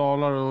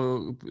dalar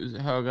och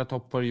höga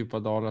toppar och djupa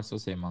dalar, så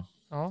säger man.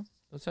 Ja,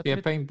 då sätter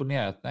BP är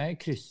imponerat. Nej,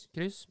 kryss.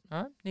 kryss.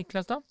 Ja,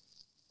 Niklas då?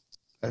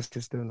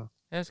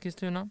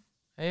 Eskilstuna.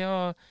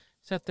 Jag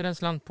sätter en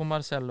slant på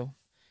Marcello.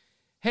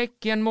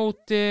 Häcken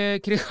mot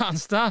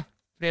Kristianstad,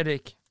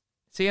 Fredrik.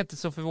 Ser inte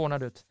så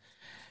förvånad ut.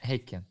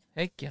 Häcken.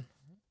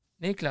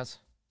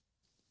 Niklas?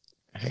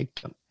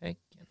 Häcken.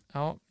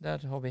 Ja, där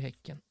har vi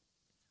Häcken.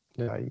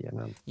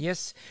 Jajamän.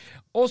 Yes.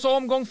 Och så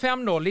omgång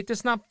 5 då. Lite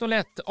snabbt och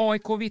lätt.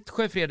 AIK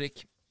Vittsjö,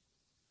 Fredrik.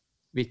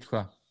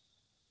 Vittsjö.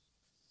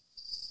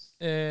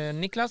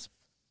 Niklas?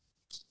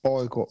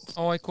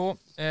 AIK.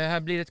 Här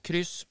blir ett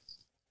kryss.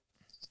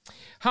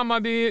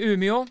 Hammarby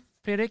Umeå,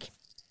 Fredrik.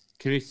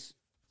 Kryss.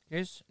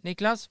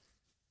 Niklas?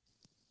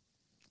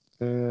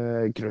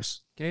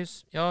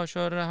 Kryss. Jag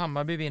kör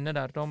Hammarby vinner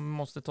där. De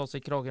måste ta sig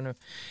i kragen nu.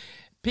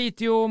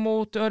 Piteå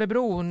mot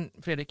Örebro,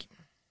 Fredrik.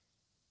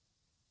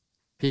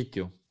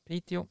 Piteå.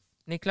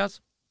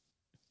 Niklas?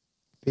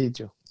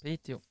 Piteå.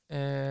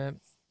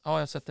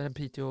 Jag sätter en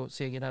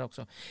Piteå-seger där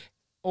också.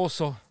 Och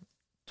så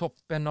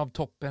toppen av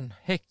toppen.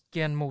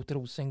 Häcken mot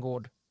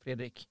Rosengård,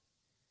 Fredrik.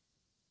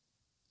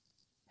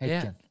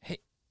 Häcken.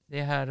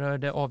 Det här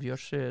det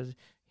avgörs.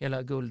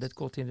 Hela guldet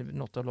går till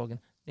något av lagen.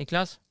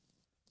 Niklas?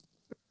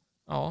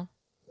 Ja.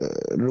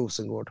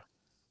 Rosengård.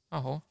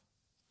 Jaha.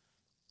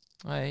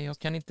 Nej, jag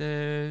kan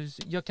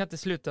inte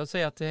sluta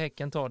säga att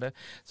Häcken tar det.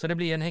 Så det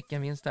blir en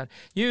Häckenvinst där.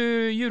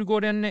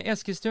 Djurgården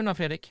Eskilstuna,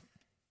 Fredrik.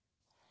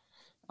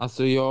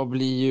 Alltså jag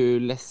blir ju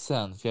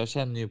ledsen, för jag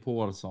känner ju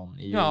Paulsson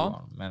i Djurgården.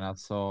 Ja. Men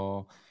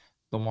alltså,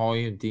 de har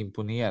ju inte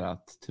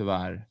imponerat,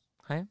 tyvärr.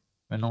 Nej.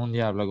 Men någon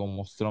jävla gång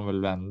måste de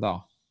väl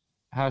vända.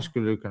 Här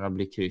skulle det kunna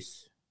bli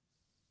kryss.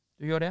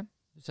 Du gör det?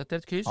 Du sätter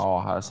ett kryss? Ja,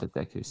 här sätter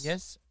jag kryss.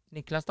 Yes.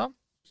 Niklas då?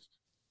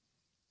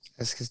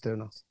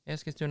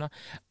 Eskilstuna.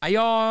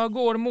 Jag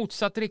går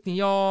motsatt riktning.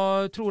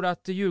 Jag tror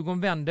att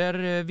Djurgården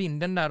vänder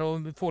vinden där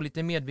och får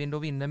lite medvind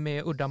och vinner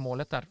med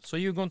uddamålet där. Så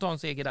Djurgården tar en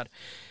seger där.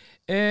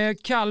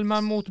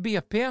 Kalmar mot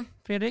BP,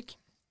 Fredrik?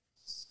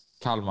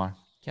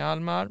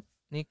 Kalmar.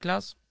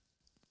 Niklas?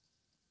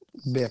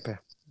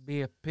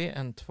 BP.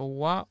 En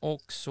 2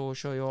 och så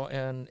kör jag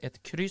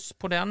ett kryss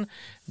på den. Det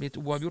blir ett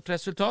oavgjort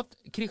resultat.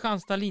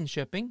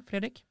 Kristianstad-Linköping,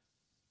 Fredrik?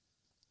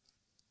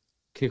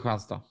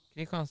 Kristianstad.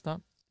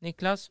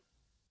 Niklas?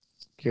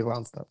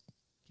 Kristianstad.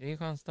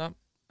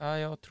 Ja,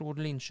 jag tror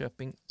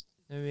Linköping.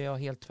 Nu är jag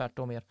helt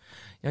tvärtom er.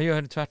 Jag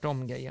gör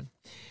tvärtom grejen.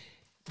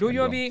 Då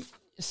gör vi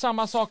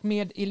samma sak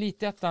med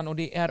Elitettan och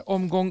det är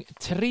omgång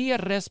 3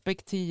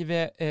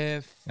 respektive...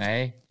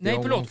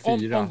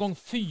 omgång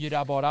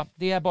 4 bara.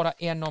 Det är bara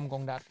en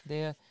omgång där.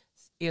 Det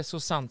är så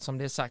sant som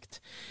det är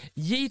sagt.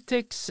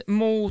 Jitex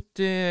mot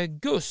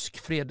Gusk,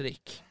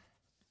 Fredrik.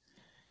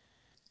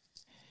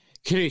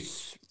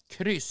 Kryss.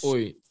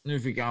 Oj, nu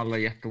fick alla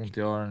jätteont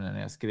i öronen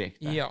när jag skrek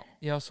där. Ja,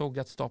 jag såg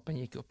att stapeln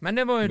gick upp. Men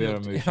det var ju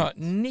dumt. Ja,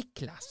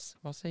 Niklas,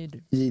 vad säger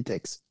du?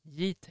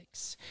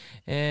 Jitex.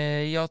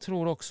 Jag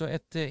tror också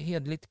ett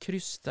hedligt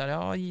kryss där.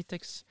 Ja,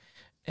 Jitex,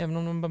 även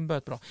om de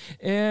börjat bra.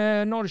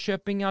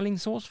 Norrköping,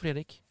 Alingsås,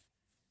 Fredrik.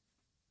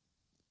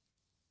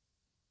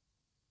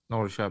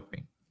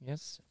 Norrköping.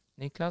 Yes.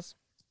 Niklas?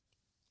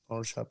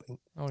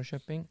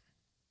 Norrköping.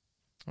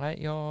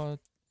 Nej, jag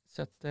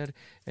sätter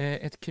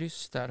ett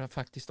kryss där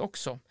faktiskt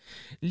också.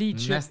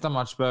 Nästa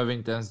match behöver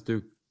inte ens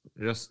du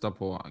rösta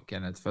på,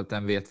 Kenneth, för att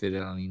den vet vi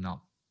redan innan.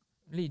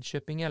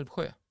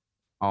 Lidköping-Älvsjö.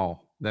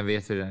 Ja, den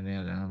vet vi redan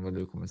innan vad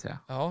du kommer säga.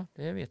 Ja,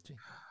 det vet vi.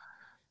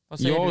 Vad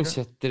säger jag du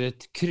sätter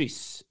ett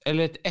kryss,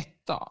 eller ett 1.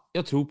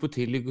 Jag tror på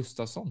Tilly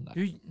Gustafsson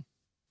där.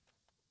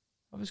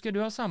 Varför ska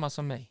du ha samma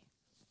som mig?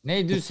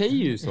 Nej, du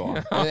säger ju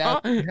så.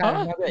 Jag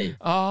närmar dig.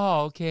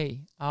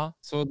 Okej. Ja.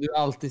 Så du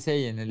alltid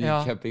säger när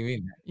Lidköping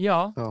vinner.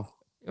 Ja.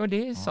 Och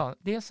det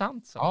är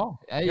sant så. Ja,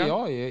 det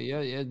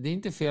är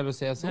inte fel att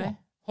säga så. Nej.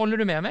 Håller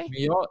du med mig?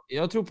 Men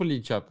jag tror på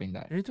Lidköping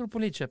där. Du tror på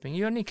Lidköping.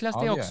 Gör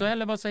Niklas det också,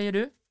 eller vad säger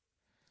du?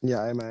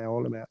 Ja, men jag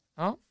håller med.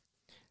 Ja.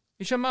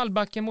 Vi kör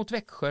Malbacken mot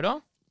Växjö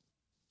då.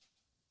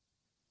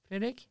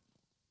 Fredrik?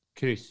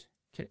 Kryss.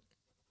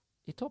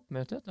 I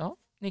toppmötet, ja.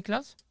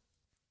 Niklas?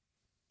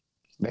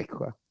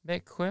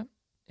 Växjö.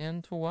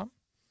 En 2.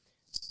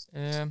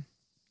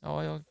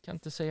 Jag kan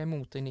inte säga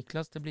emot dig,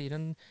 Niklas. Det blir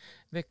en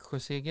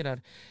Växjö-seger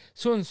där.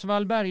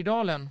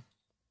 Sundsvall-Bergdalen.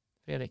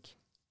 Fredrik?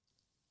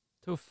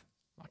 Tuff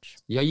match.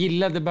 Jag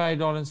gillade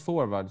Bergdalens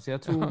forward, så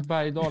jag tror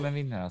Bergdalen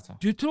vinner alltså.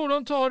 Du tror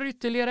de tar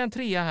ytterligare en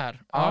 3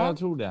 här? Ja, jag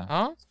tror det.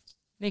 Ja.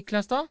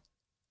 Niklas då?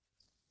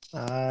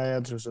 Nej,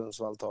 jag tror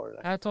Sundsvall tar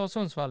det. Här tar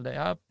Sundsvall det.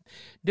 Ja,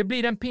 det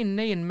blir en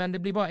pinne in, men det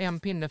blir bara en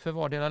pinne för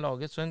vardera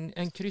laget. Så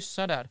en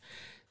kryssa där.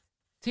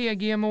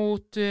 TG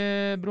mot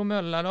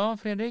Bromölla då,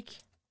 Fredrik?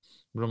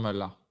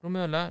 Bromölla.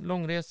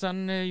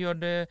 Långresan gör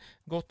det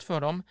gott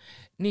för dem.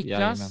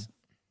 Niklas?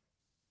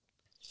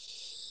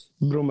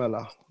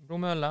 Jajamän.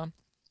 Bromölla.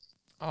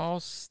 Ja,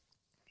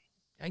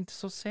 jag är inte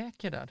så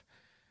säker där.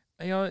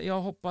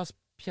 Jag hoppas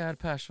Pierre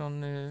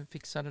Persson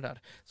fixar det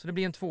där. Så det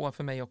blir en 2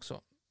 för mig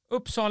också.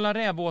 Uppsala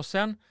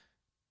Rävåsen.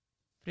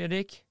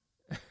 Fredrik?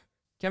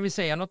 Kan vi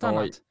säga något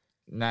annat?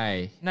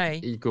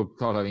 Nej. IK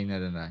Uppsala vinner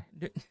den där.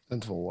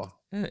 En 2.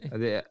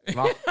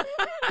 Va?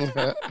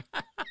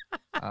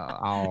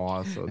 Ja,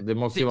 alltså, det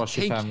måste ju vara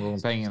 25 gånger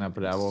pengarna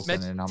på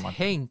Rävåsen i den här matchen.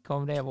 Tänk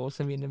om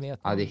Rävåsen vinner med 1-0.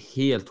 Ja, det är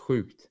helt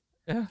sjukt.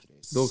 Ja.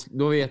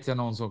 Då vet jag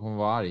någon som kommer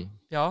vara arg.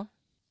 Ja,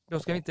 då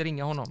ska vi inte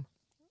ringa honom.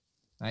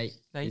 Nej.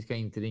 Vi ska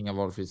inte ringa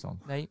Valfridsson.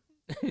 Nej.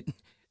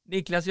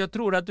 Niklas, jag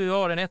tror att du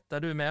har en 1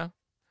 du med.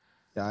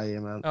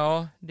 Jajamän.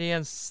 Ja, det är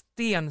en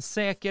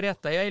stensäker 1.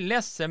 Jag är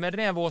ledsen med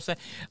Rävåsen.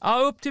 Ja,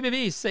 upp till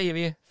bevis säger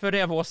vi för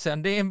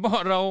Rävåsen. Det är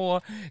bara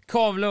att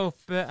kavla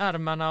upp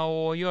ärmarna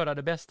och göra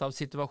det bästa av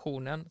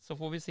situationen. Så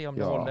får vi se om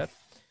det håller.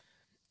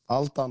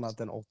 Allt annat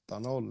än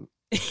 8-0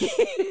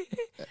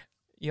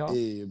 ja.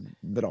 är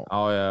bra.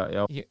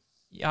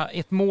 Ja,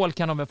 ett mål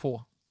kan de väl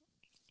få?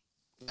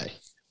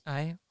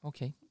 Nej,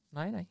 okej.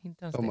 Nej,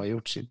 inte ens de det. har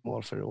gjort sitt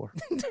mål för i år.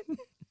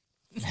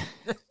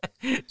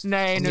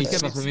 Nej, nu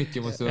ska vi för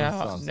mycket mot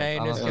Sundsvall. Nej,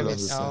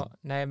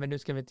 men nu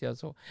ska vi inte göra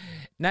så.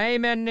 Nej,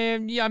 men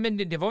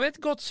det var väl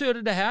ett gott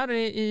surr det här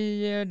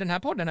i den här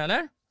podden,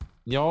 eller?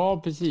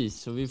 Ja,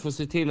 precis. Så vi får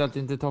se till att det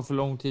inte tar för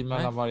lång tid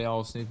mellan varje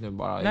avsnitt nu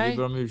bara. Vi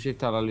ber om ursäkt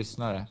till alla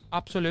lyssnare.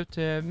 Absolut.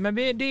 Men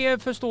det är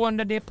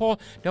förstående. Det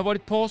har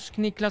varit påsk.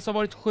 Niklas har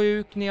varit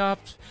sjuk. Ni har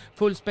haft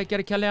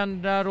fullspäckade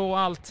kalendrar och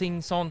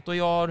allting sånt. Och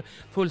jag har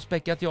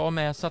fullspäckat jag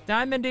med. Så att,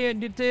 men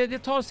det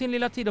tar sin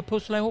lilla tid att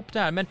pussla ihop det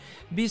här. Men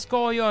vi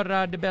ska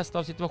göra det bästa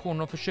av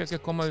situationen och försöka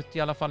komma ut i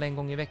alla fall en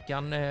gång i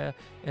veckan. Det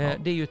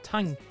är ju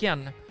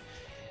tanken.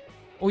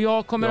 Och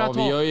jag kommer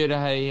vi gör ju det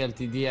här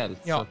helt ideellt,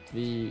 ja. Så att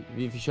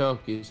vi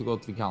försöker så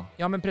gott vi kan.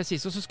 Ja, men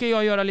precis. Och så ska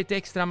jag göra lite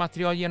extra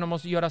material genom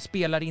att göra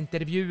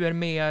spelarintervjuer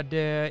med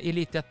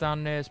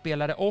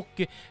Elitettan-spelare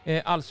och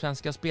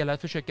allsvenska spelare.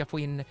 Försöka få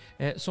in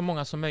så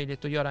många som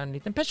möjligt och göra en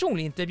liten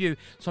personlig intervju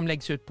som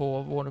läggs ut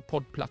på vår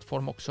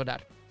poddplattform också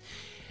där.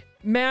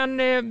 Men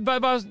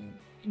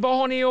vad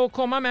har ni att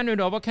komma med nu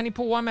då? Vad kan ni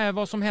på med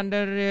vad som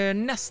händer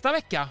nästa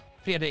vecka,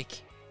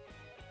 Fredrik?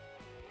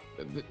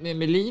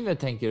 Med livet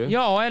tänker du?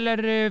 Ja,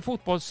 eller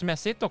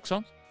fotbollsmässigt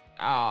också.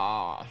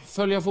 Ja,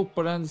 följa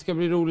fotbollen. Det ska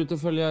bli roligt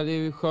att följa. Det är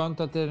ju skönt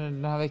att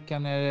den här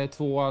veckan är det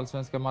 2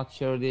 allsvenska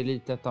matcher och det är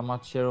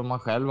Elitettan-matcher och man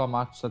själv har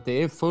match. Så att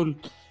det är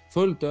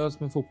fullt ös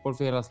med fotboll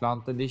för hela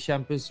slanten. Det är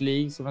Champions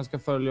League som jag ska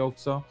följa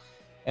också.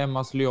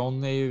 Emmas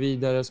Lyon är ju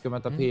vidare, ska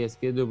möta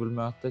PSG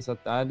dubbelmöte. Så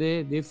att det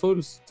är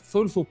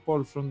full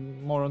fotboll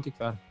från morgon till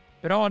kväll.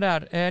 Bra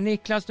där.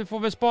 Niklas, du får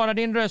väl spara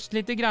din röst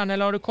lite grann,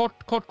 eller har du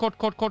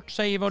kort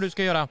säg vad du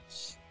ska göra?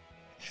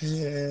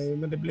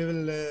 Men det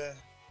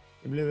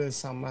blir väl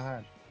samma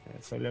här.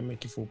 Följa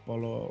mycket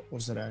fotboll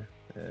och sådär.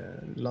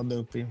 Ladda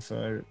upp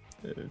inför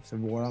för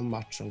våran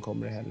match som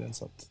kommer i helgen,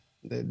 så att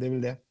det är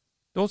väl det.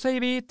 Då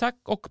säger vi tack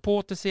och på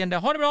återseende.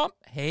 Ha det bra.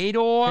 Hej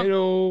då! Hej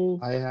då!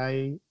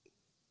 Hej.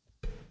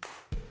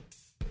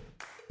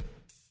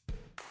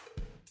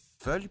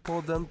 Följ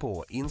podden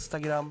på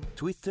Instagram,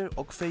 Twitter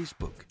och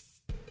Facebook.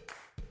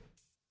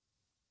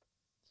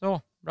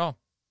 Så, bra.